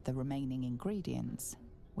poison with the remaining ingredients,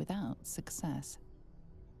 without success.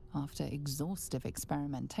 After exhaustive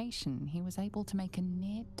experimentation, he was able to make a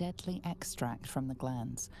near-deadly extract from the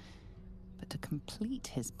glands. But to complete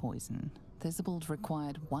his poison, Thizabald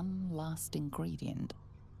required one last ingredient,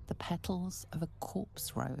 the petals of a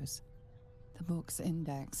corpse rose. The book's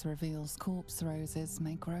index reveals corpse roses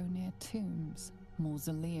may grow near tombs,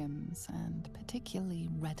 mausoleums, and particularly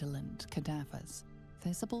redolent cadavers.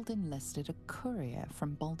 Thizabald enlisted a courier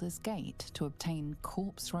from Baldur's Gate to obtain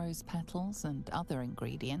corpse rose petals and other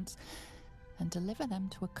ingredients and deliver them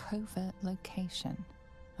to a covert location.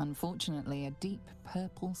 Unfortunately, a deep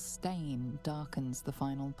purple stain darkens the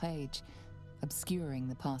final page, obscuring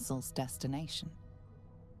the parcel's destination.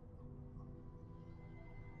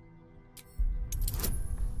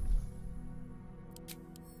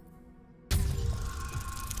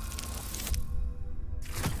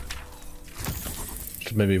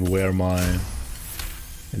 Should maybe wear my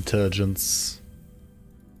intelligence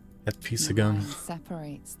headpiece again. The line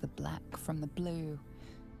separates the black from the blue,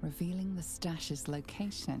 revealing the stash's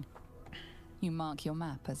location. You mark your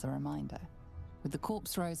map as a reminder. With the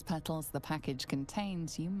corpse rose petals the package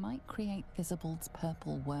contains, you might create Thizabald's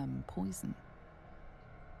purple worm poison.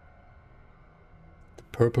 The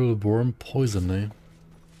purple worm poison, eh?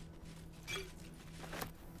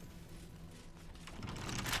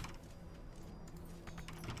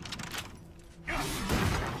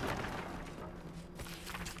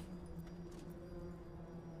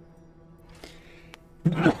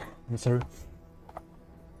 I'm sorry.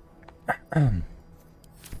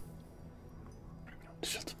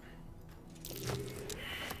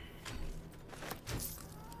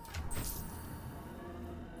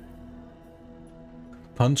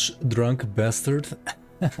 Punch drunk bastard.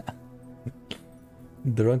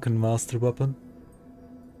 Drunken master weapon.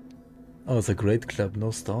 Oh, it's a great clap,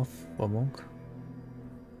 no staff or monk.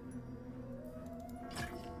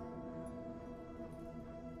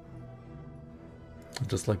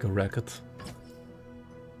 Just like a racket.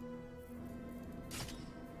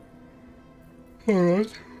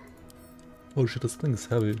 Alright. Oh shit, this thing is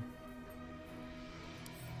heavy.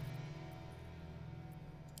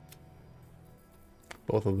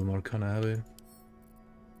 Both of them are kinda heavy.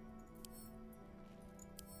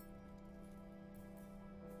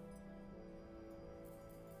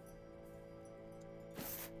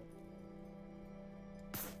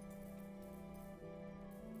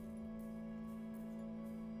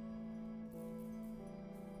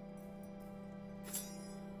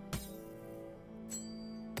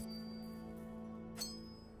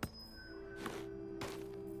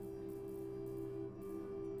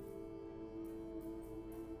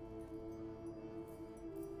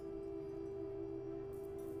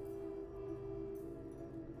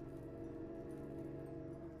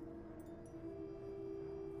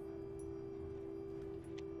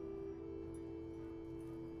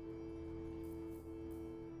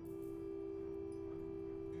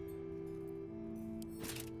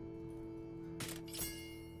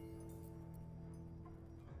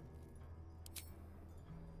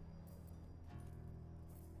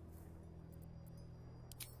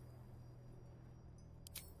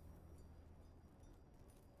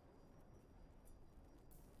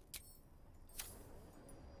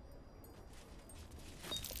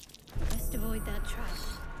 Best avoid that trap.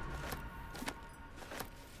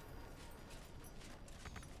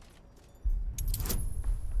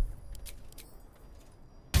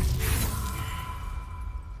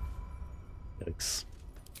 Yikes.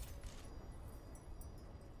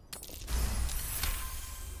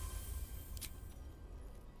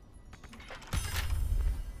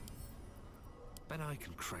 Bet I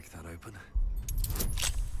can crack that open.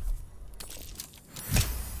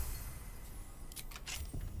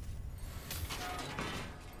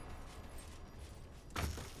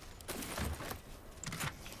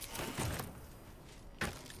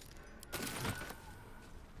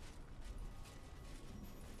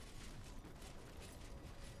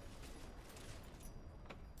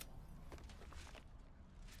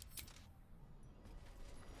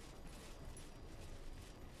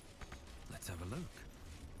 Let's have a look.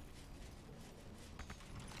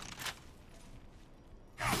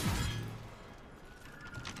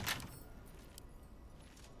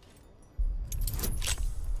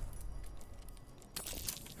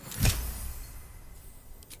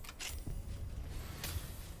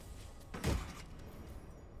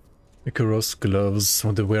 Icarus gloves.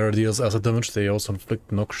 When they wear deals acid damage, they also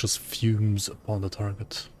inflict noxious fumes upon the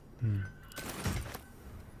target.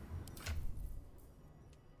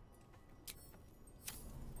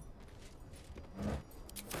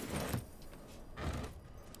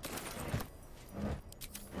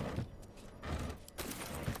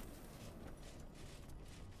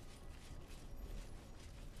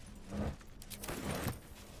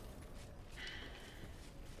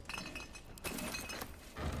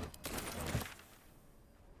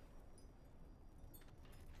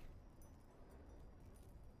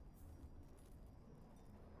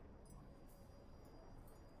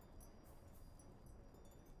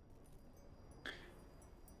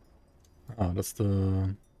 Ah, that's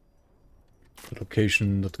the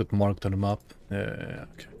location that got marked on the map. Yeah,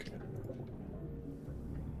 okay, okay.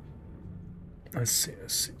 I see, I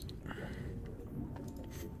see.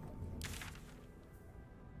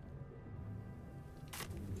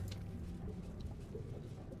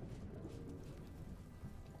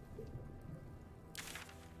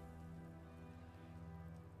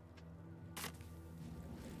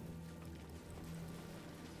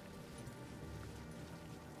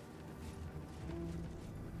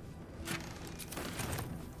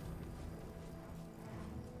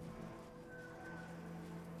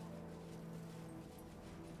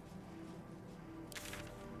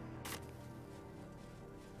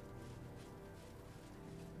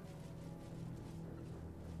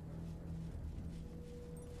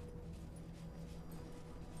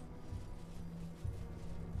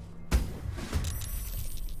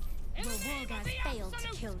 Failed to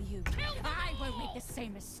kill you. I won't make the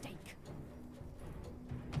same mistake.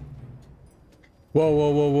 Whoa,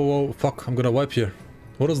 whoa, whoa, whoa, whoa. Fuck, I'm gonna wipe here.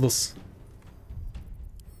 What is this?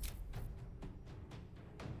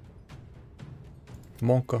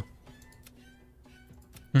 Monka.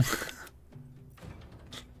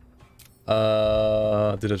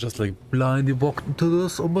 Did I just like blindly walk into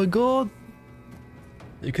this? Oh my god!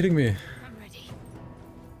 Are you kidding me? I'm ready.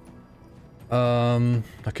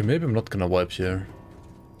 Okay, maybe I'm not gonna wipe here.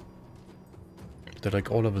 They're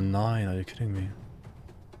like all level 9, are you kidding me?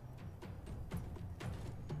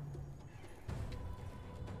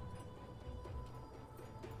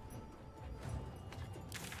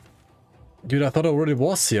 Dude, I thought I already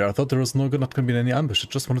was here. I thought there was not gonna be any ambush. I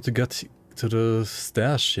just wanted to get to the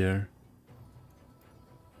stash here.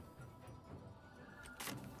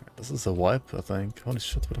 This is a wipe, I think. Holy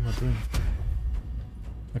shit, what am I doing?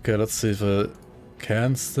 Okay, let's see if I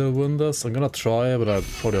can still win this. I'm gonna try, but I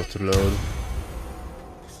probably have to load.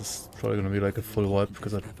 This is probably gonna be like a full wipe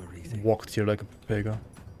because I walked here like a pega.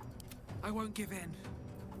 I won't give in.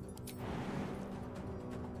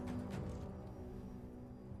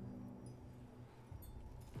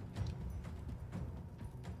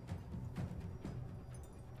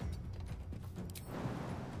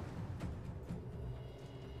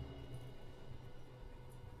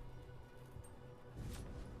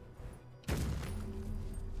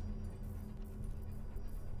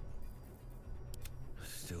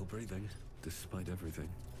 Still breathing, despite everything.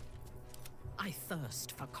 I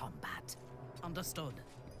thirst for combat. Understood.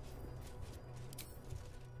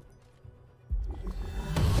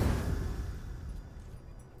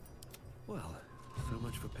 Well, so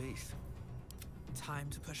much for peace. Time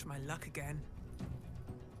to push my luck again.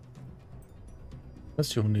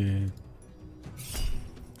 That's the only...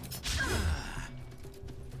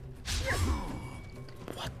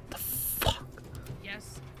 What the fuck?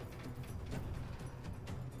 Yes.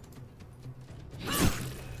 I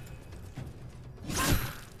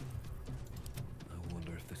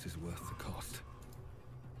wonder if this is worth the cost.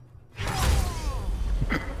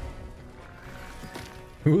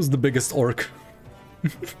 Who's the biggest orc?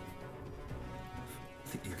 Think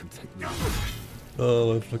you can take me?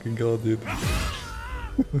 Oh my fucking god, dude.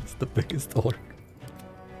 It's the biggest orc.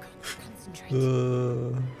 Concentrate.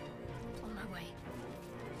 On my way.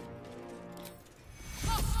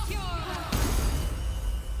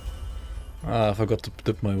 Ah, I forgot to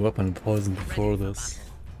dip my weapon in poison before this.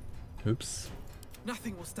 Oops.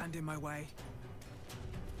 Nothing will stand in my way.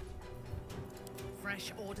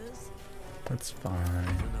 Fresh orders? That's fine.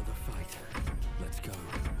 Another fight. Let's go.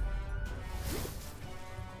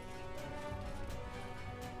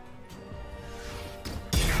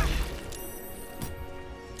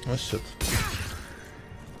 Oh shit.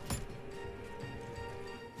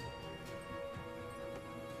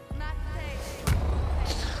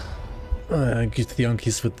 I get the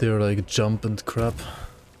Yankees with their like jump and crap.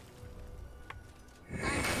 I will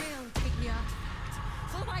take the artifact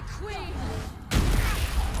for my queen.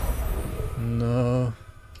 No.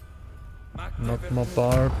 Not my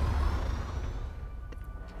barb.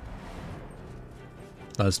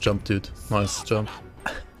 Nice jump, dude. Nice jump.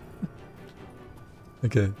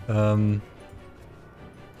 Okay, can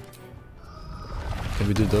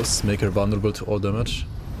we do this? Make her vulnerable to all damage?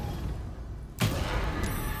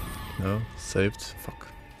 No? Saved? Fuck.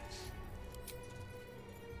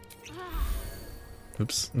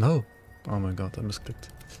 Oops. No! Oh my god, I misclicked.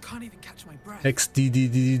 Can't even catch my breath.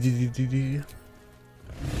 XDDDDDD.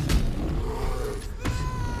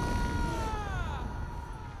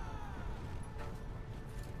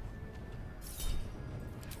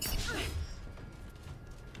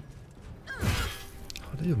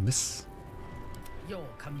 How do you miss? Your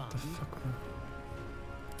command. The fuck, man?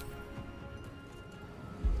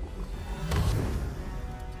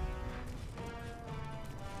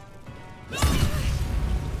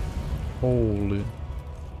 Holy.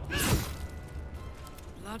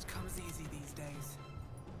 Blood comes easy these days.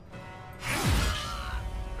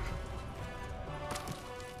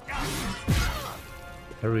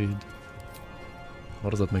 Parried.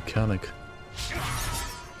 What is that mechanic?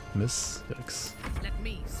 Miss? Yikes. Let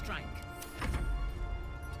me strike.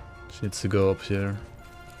 She needs to go up here.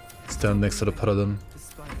 Stand next to the paradigm.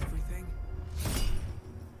 Despite everything.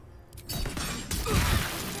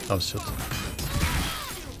 Oh shit.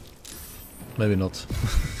 Maybe not.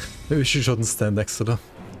 Maybe she shouldn't stand next to them.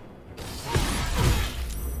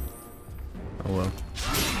 Oh well.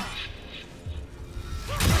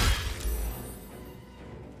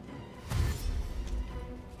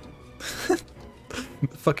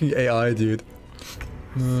 Fucking AI, dude.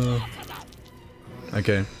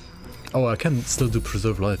 Okay. Oh, I can still do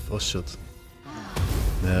preserve life. Oh shit.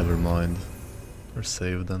 Never mind. We're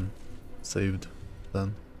saved then. Saved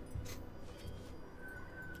then.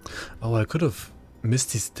 Oh, I could have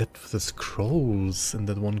missed his death with the scrolls in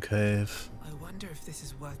that one cave. I wonder if this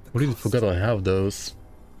is worth the Really cost. forgot I have those.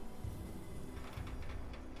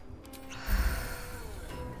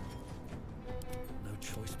 No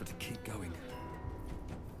choice but to keep going.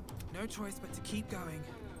 No choice but to keep going.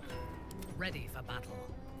 ready for battle.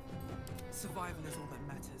 Survival is all that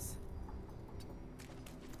matters.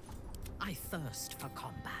 I thirst for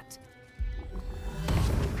combat.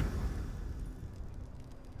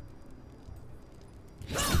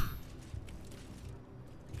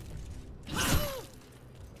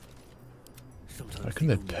 I can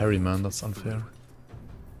they parry, man? That's unfair.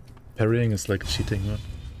 Parrying is like cheating, man.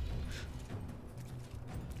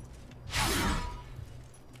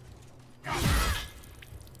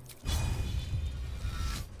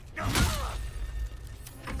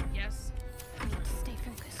 Yes. Stay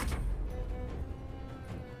focused.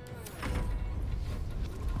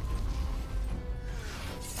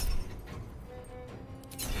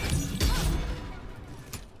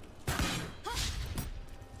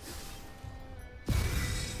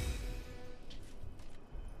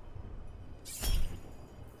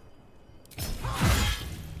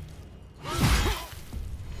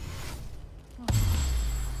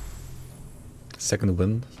 Second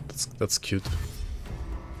win. That's cute.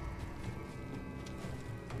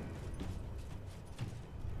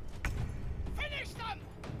 Finish them!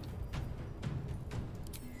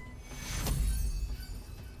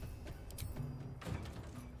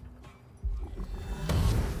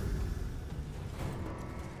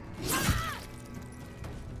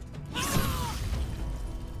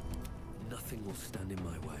 Nothing will stand in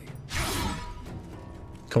my way.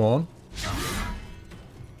 Come on.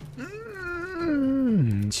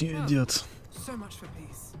 You idiot. So much for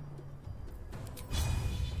peace.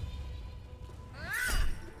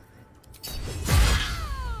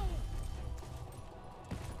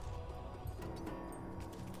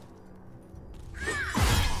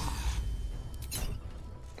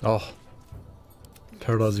 Oh.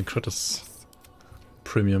 Paralyzing crit is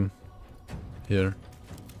premium here.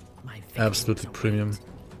 My victims Absolutely await. premium.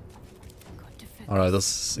 Got to focus. Alright,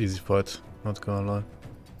 this is easy fight. Not gonna lie.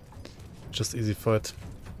 Just easy fight.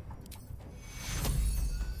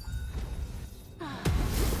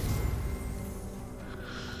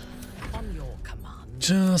 On your command.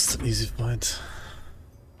 Just easy fight.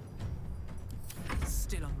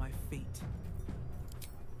 Still on my feet.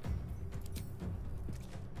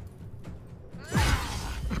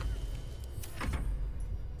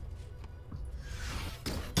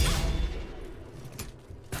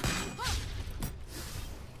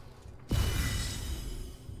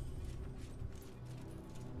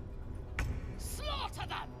 Slaughter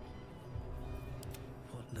them!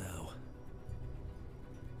 What now?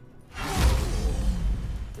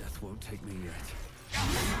 Death won't take me yet.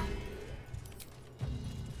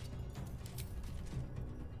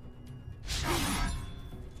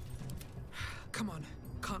 Come on,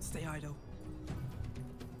 can't stay idle.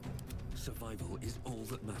 Survival is all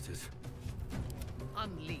that matters.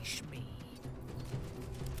 Unleash me.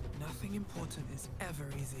 Nothing important is ever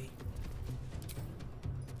easy.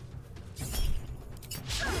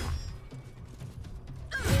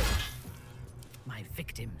 My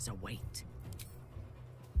victims await.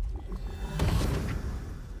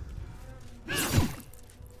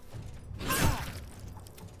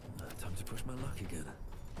 Time to push my luck again.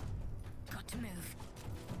 Got to move.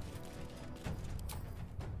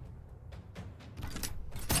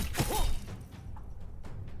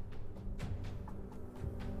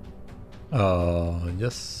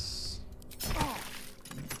 Yes.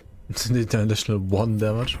 Did an additional 1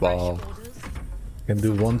 damage? Wow. Can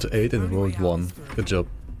do 1 to 8 and rolled 1. Good job.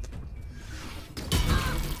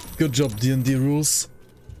 Good job, D&D rules.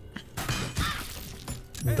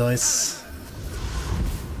 Dice.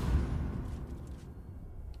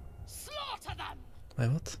 Slaughter them! Wait,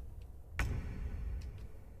 what?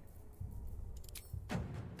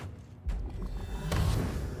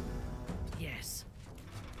 Yes.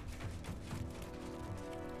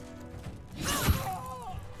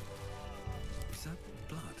 Is that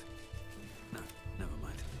blood? No, never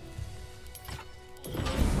mind.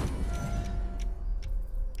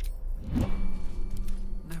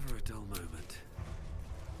 Never a dull moment.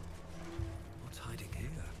 What's hiding here?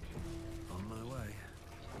 On my way.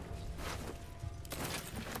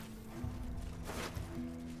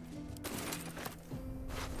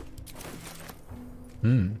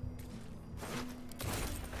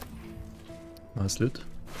 Nice loot.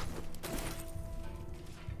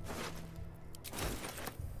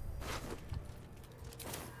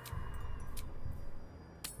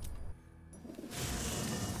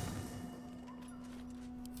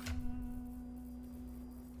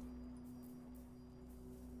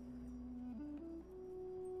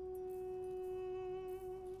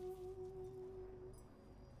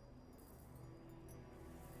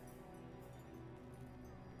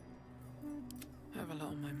 I have a lot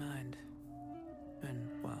on my mind. And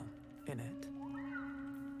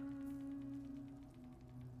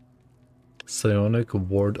Psionic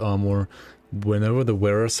ward armor. Whenever the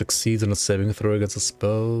wearer succeeds in a saving throw against a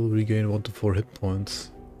spell, regain 1 to 4 hit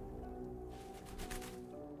points.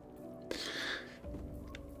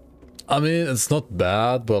 I mean, it's not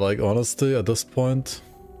bad, but like honestly, at this point...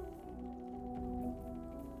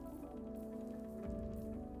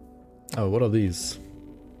 Oh, what are these?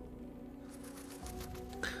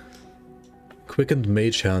 Quickened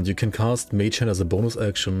Mage Hand. You can cast Mage Hand as a bonus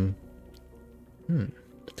action.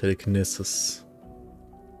 Telekinesis.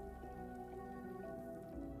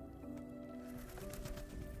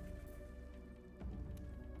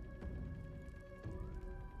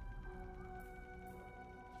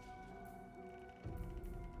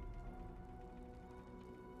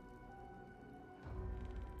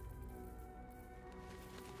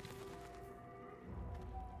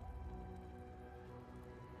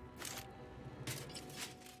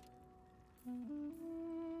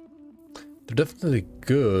 They're definitely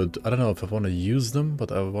good. I don't know if I want to use them,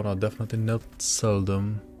 but I want to definitely not sell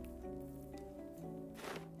them.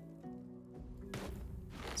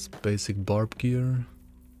 It's basic barb gear.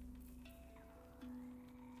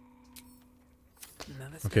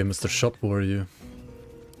 Okay, Mr. Shop, where are you?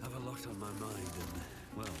 I have a lot on my mind and,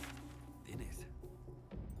 well, in it.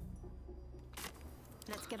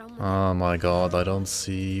 Let's get on with Oh my god, I don't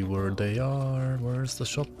see where they are. Where's the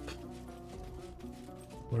shop?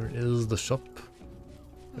 Where is the shop?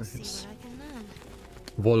 There it is. what I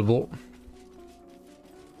can learn. Volvo.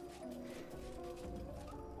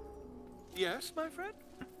 Yes, my friend?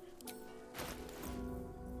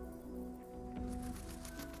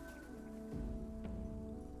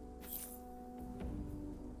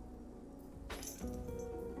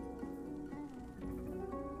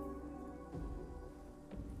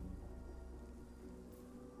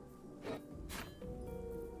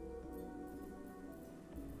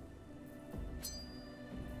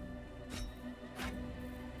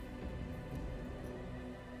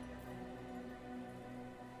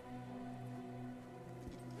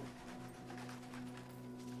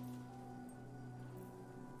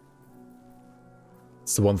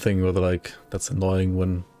 It's the one thing where like that's annoying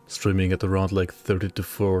when streaming at around like 30 to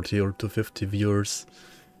 40 or to 50 viewers.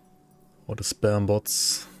 Or the spam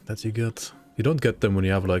bots that you get. You don't get them when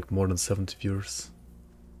you have like more than 70 viewers.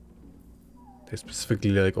 They specifically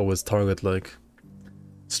like always target like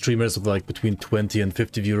streamers with like between 20 and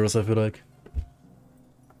 50 viewers, I feel like.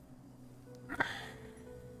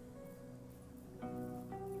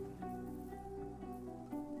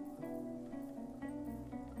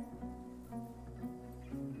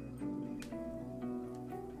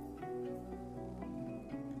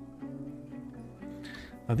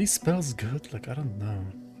 Are these spells good? Like, I don't know.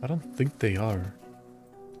 I don't think they are.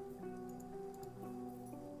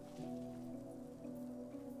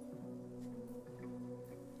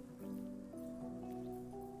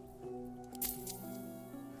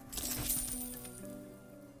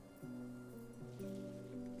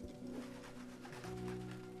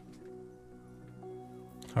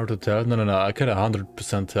 Hard to tell? No, I can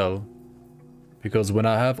 100% tell. Because when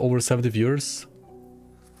I have over 70 viewers,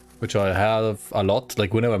 which I have a lot,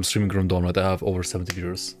 like whenever I'm streaming Grim Dawn, right, I have over 70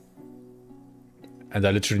 viewers. And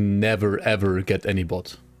I literally never ever get any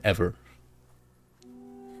bot. Ever.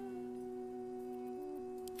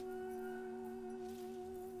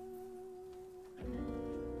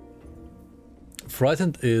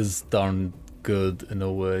 Frightened is darn good in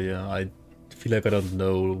a way, yeah. I feel like I don't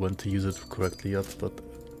know when to use it correctly yet, but...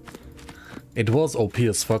 It was OP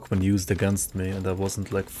as fuck when used against me, and I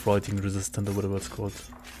wasn't like frighting resistant or whatever it's called.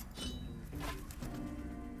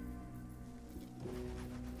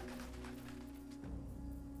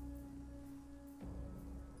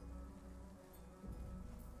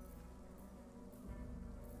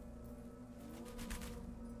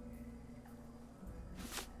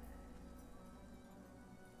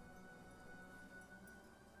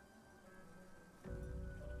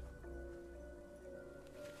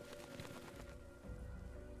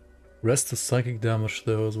 Rest is psychic damage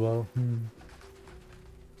though as well.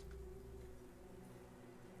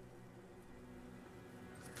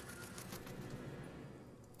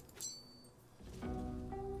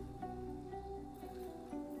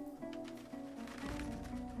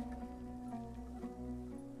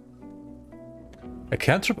 A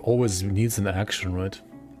cantrip always needs an action, right?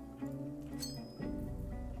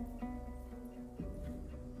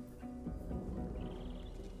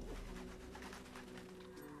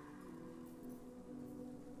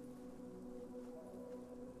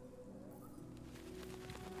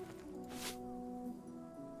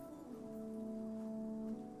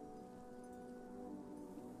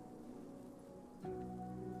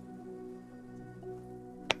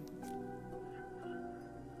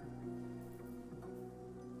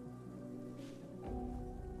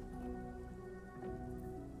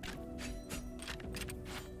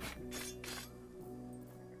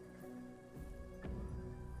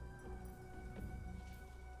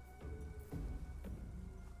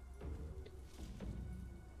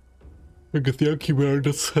 Look at the Yankee where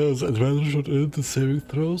this has advantage on the saving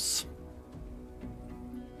throws.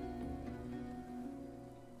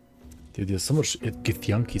 Dude, there's so much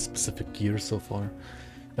Githyanki specific gear so far.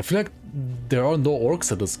 I feel like there are no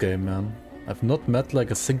orcs in this game, man. I've not met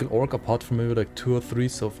like a single orc apart from maybe like 2 or 3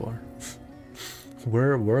 so far.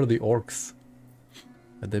 Where are the orcs?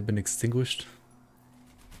 Have they been extinguished?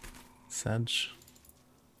 Sad.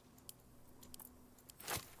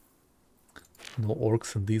 No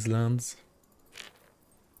orcs in these lands.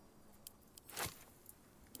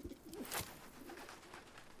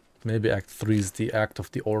 Maybe Act 3 is the act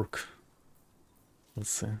of the orc. Let's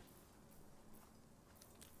see.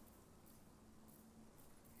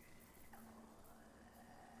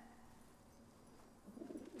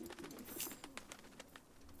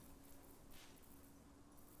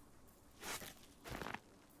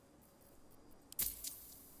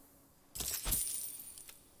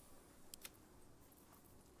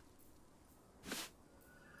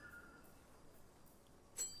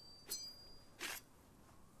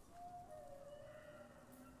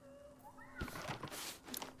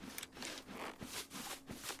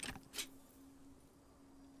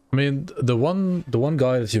 I mean, the one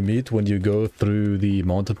guy that you meet when you go through the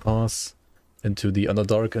mountain pass into the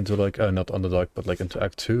Underdark, into like not Underdark, but like into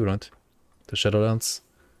Act 2, right? The Shadowlands.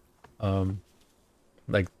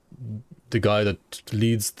 Like the guy that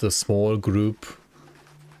leads the small group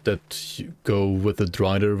that you go with the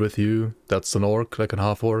Drider with you. That's an orc, like a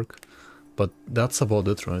half orc. But that's about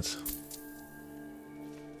it, right?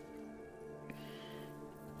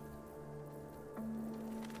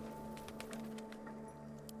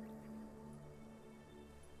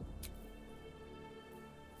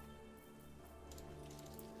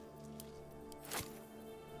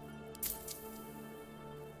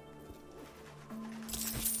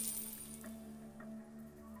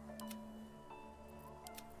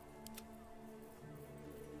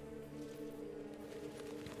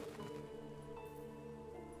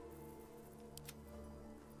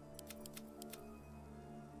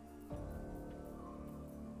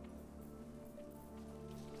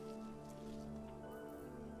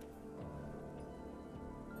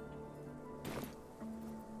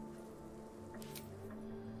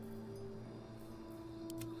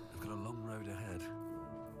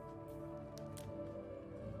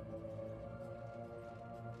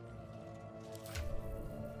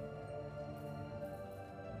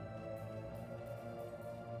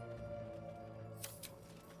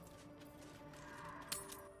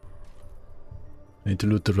 I need to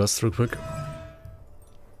loot the rest real quick.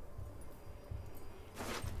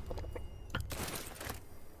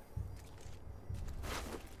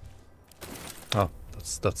 Oh,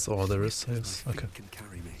 that's all there is, I guess. Okay.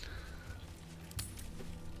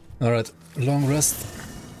 Alright, long rest.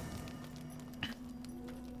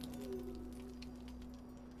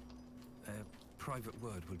 A private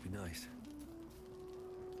word would be nice.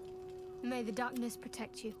 May the darkness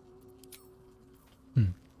protect you.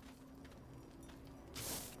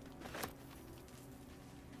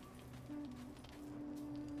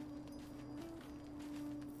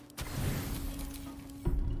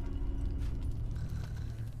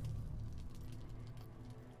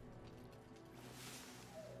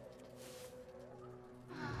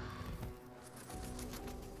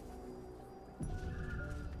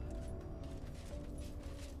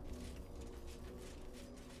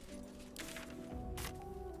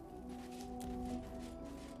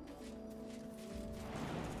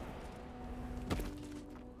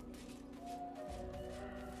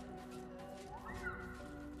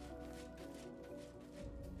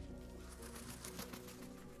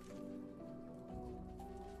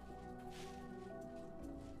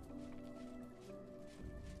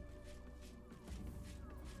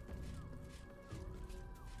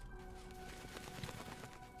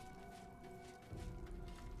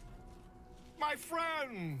 My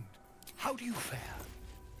friend! How do you fare?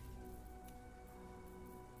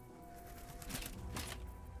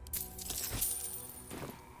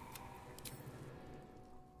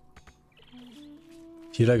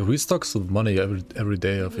 He like restocks with money every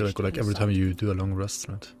day. I feel like every time you do a long rest,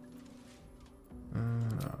 right?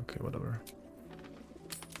 Okay, whatever.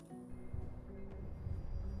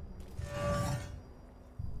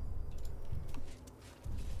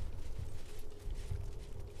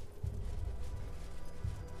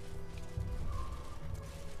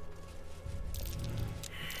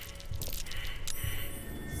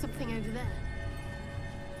 Something over there.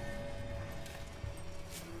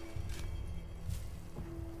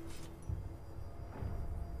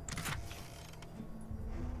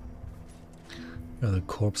 Yeah, the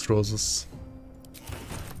corpse roses.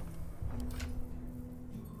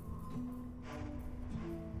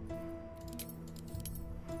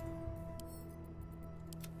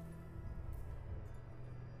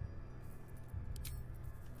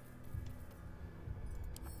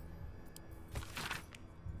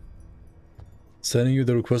 Sending you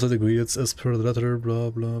the requested ingredients as per the letter, blah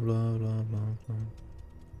blah blah blah blah blah.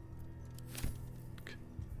 Okay.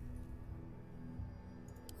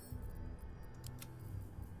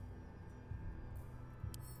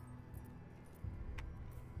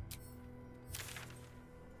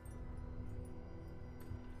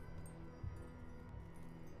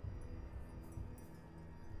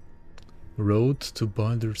 Road to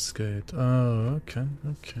Baldur's Gate. Oh, okay,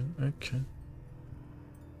 okay, okay.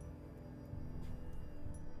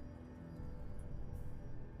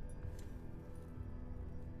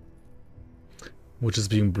 Which is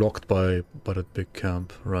being blocked by that big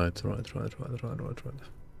camp. Right.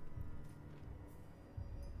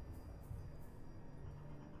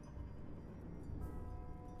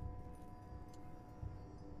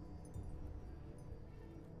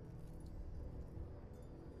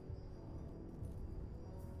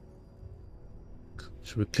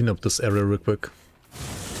 Should we clean up this area real quick?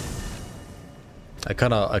 I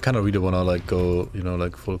kinda really wanna like go, you know,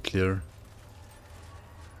 like full clear.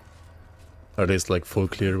 Or at least like full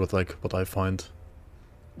clear with like what I find.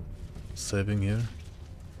 Saving here.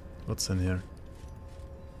 What's in here?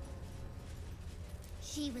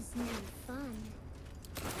 She was no fun.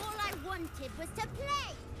 All I wanted was to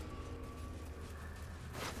play.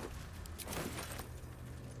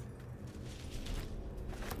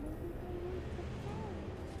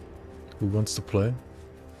 Who wants to play?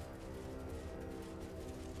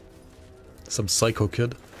 Some psycho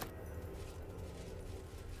kid.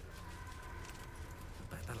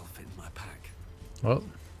 I bet that'll fit in my pack. Well,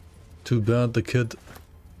 too bad the kid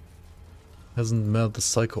hasn't met the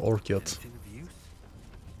psycho orc yet. Anything of use?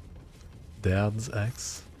 Dad's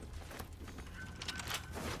axe.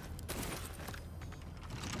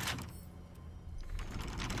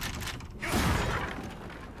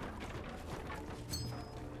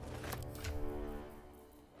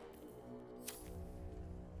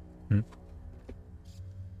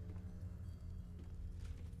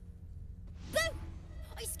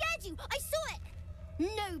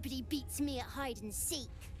 Nobody beats me at hide and seek.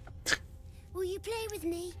 Will you play with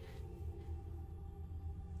me?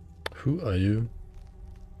 Who are you?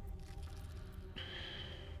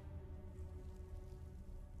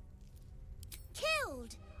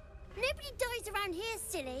 Killed! Nobody dies around here,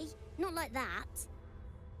 silly. Not like that.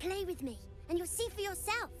 Play with me, and you'll see for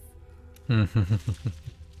yourself.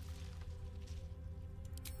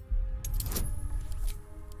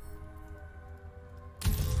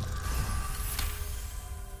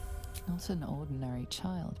 Not an ordinary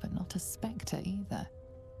child, but not a spectre either.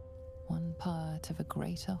 One part of a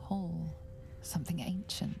greater whole, something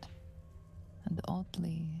ancient and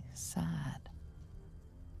oddly sad.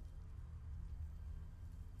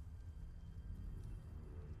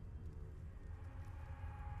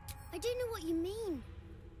 I don't know what you mean.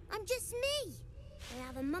 I'm just me. I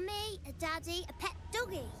have a mummy, a daddy, a pet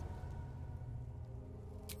doggy.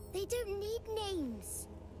 They don't need names.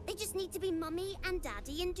 They just need to be mummy and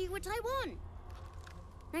daddy and do what I want.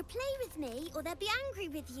 Now play with me or they'll be angry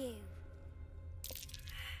with you.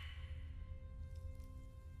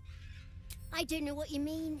 I don't know what you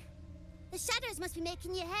mean. The shadows must be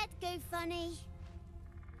making your head go funny.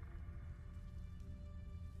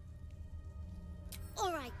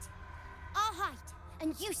 All right. I'll hide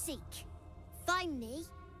and you seek. Find me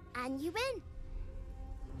and you win.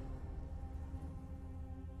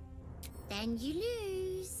 Then you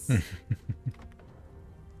lose.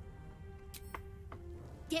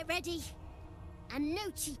 Get ready. And no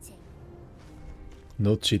cheating.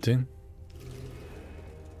 No cheating?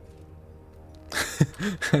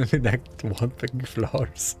 I mean, act one picking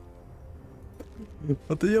flowers.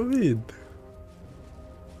 What do you mean?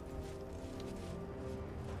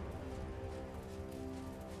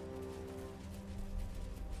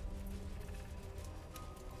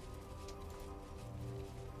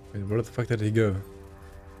 Wait, where the fuck did he go?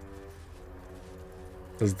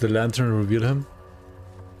 Does the lantern reveal him?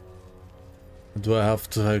 Or do I have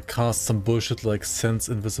to cast some bullshit like sense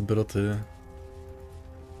invisibility?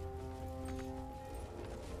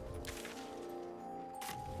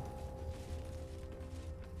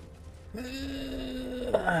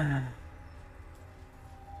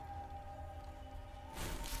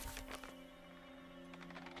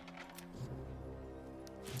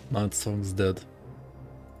 Night Song's dead.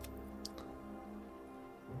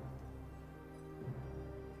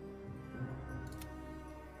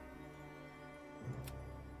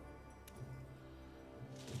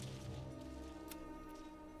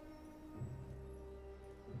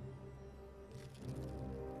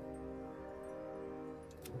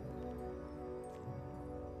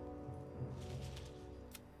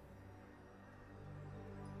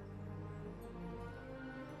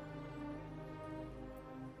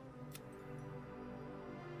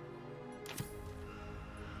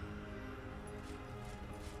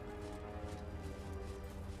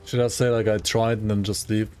 Should I say like I tried and then just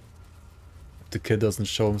leave? If the kid doesn't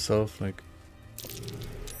show himself, like...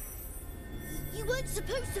 You weren't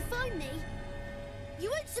supposed to find me. You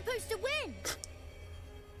weren't supposed to win.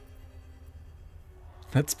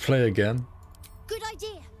 Let's play again. Good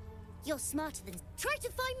idea. You're smarter than... Try to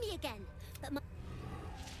find me again. But my...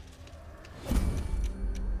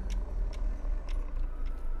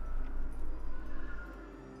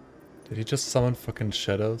 Did he just summon fucking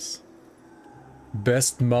shadows?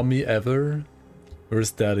 Best mummy ever?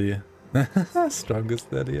 Where's daddy?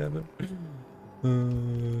 Strongest daddy ever.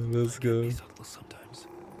 Let's go. Sometimes.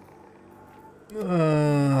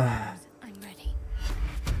 I'm ready.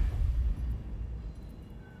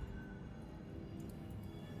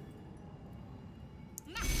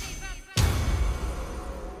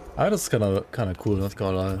 That's kind of cool, not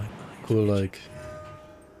gonna lie. Cool, like,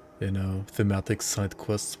 you know, thematic side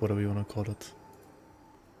quests, whatever you wanna call it.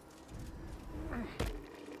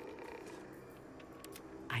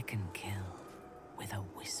 I can kill with a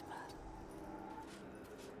whisper.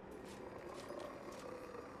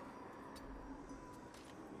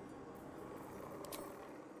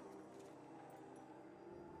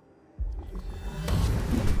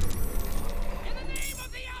 In the name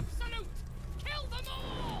of the Absolute, kill them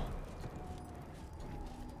all!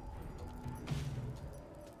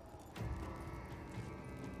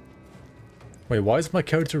 Wait, why is my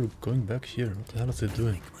character going back here? What the hell is he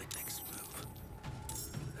doing?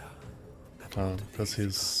 Oh, because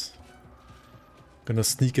he's gonna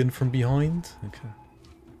sneak in from behind? Okay.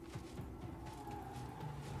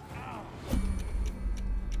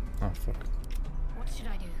 Oh, fuck. What should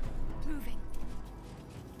I do? Moving.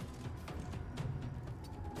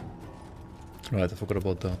 Right, I forgot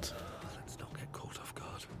about that. Let's not get caught off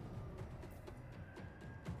guard.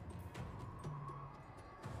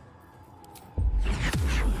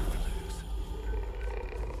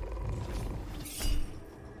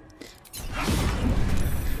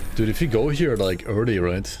 Dude, if you go here like early,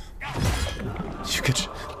 right? You could,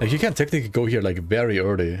 like, you can technically go here like very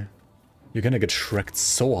early. You're gonna get shreked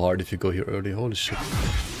so hard if you go here early. Holy shit.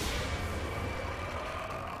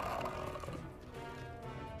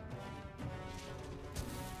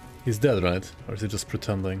 He's dead, right? Or is he just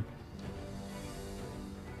pretending?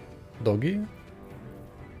 Doggy?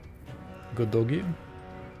 Good doggy?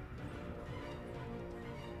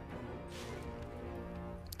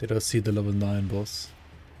 Did I see the level 9 boss?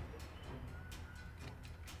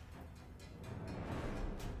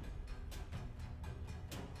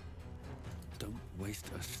 Don't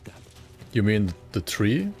waste a step. You mean the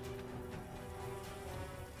tree?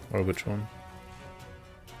 Or which one?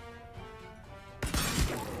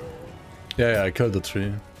 Yeah, I killed the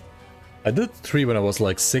tree. I did the tree when I was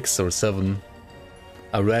like 6 or 7.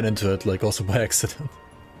 I ran into it like also by accident.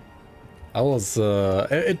 I was,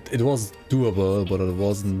 it was doable, but it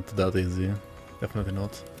wasn't that easy. Definitely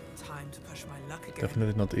not. Time to push my luck again.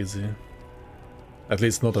 Definitely not easy. At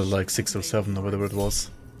least not at like 6 or 7 or whatever it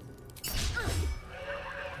was.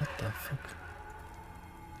 What the fuck?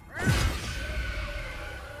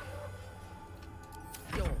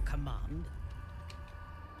 Your command.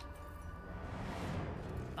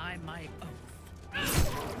 By my oath.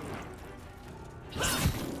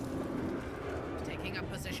 Taking up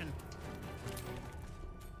position.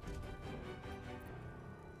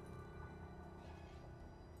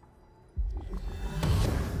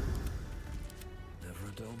 Never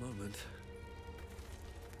a dull moment.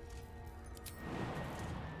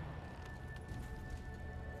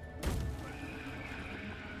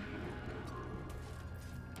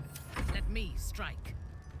 Let me strike.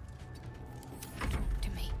 Talk to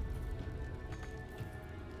me.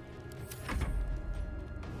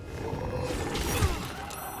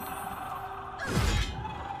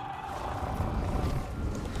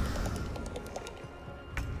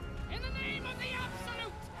 In the name of the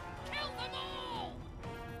Absolute, kill them all!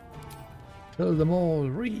 Kill them all,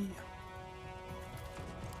 re.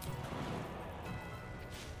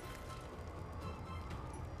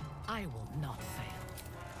 I will not fail.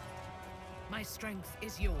 My strength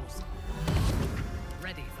is yours.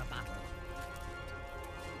 Ready for battle.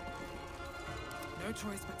 No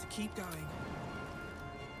choice but to keep going.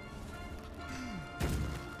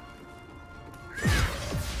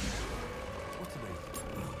 What to me?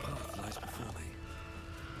 Our path lies before me.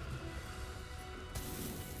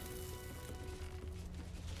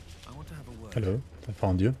 I want to have a word. Hello, I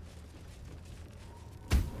found you.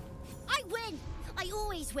 I win! I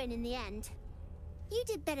always win in the end. You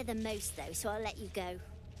did better than most, though, so I'll let you go.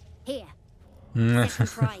 Here. Second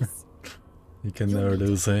prize. You can never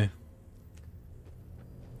lose, eh?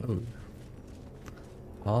 Oh.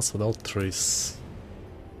 Pass without trace.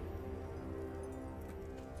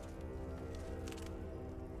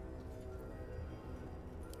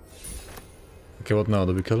 Okay, what now?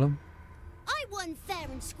 Do we kill him? I won fair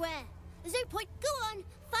and square. There's no point. Go on,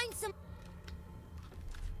 find some.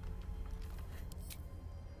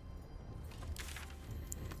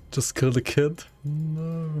 Just kill the kid?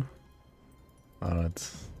 No.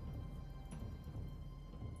 Alright.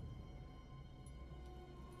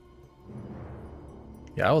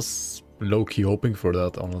 Yeah, I was low-key hoping for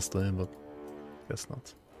that, honestly, but guess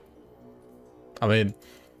not. I mean,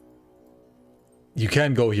 you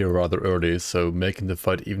can go here rather early, so making the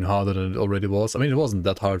fight even harder than it already was. I mean, it wasn't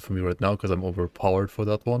that hard for me right now, because I'm overpowered for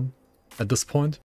that one at this point.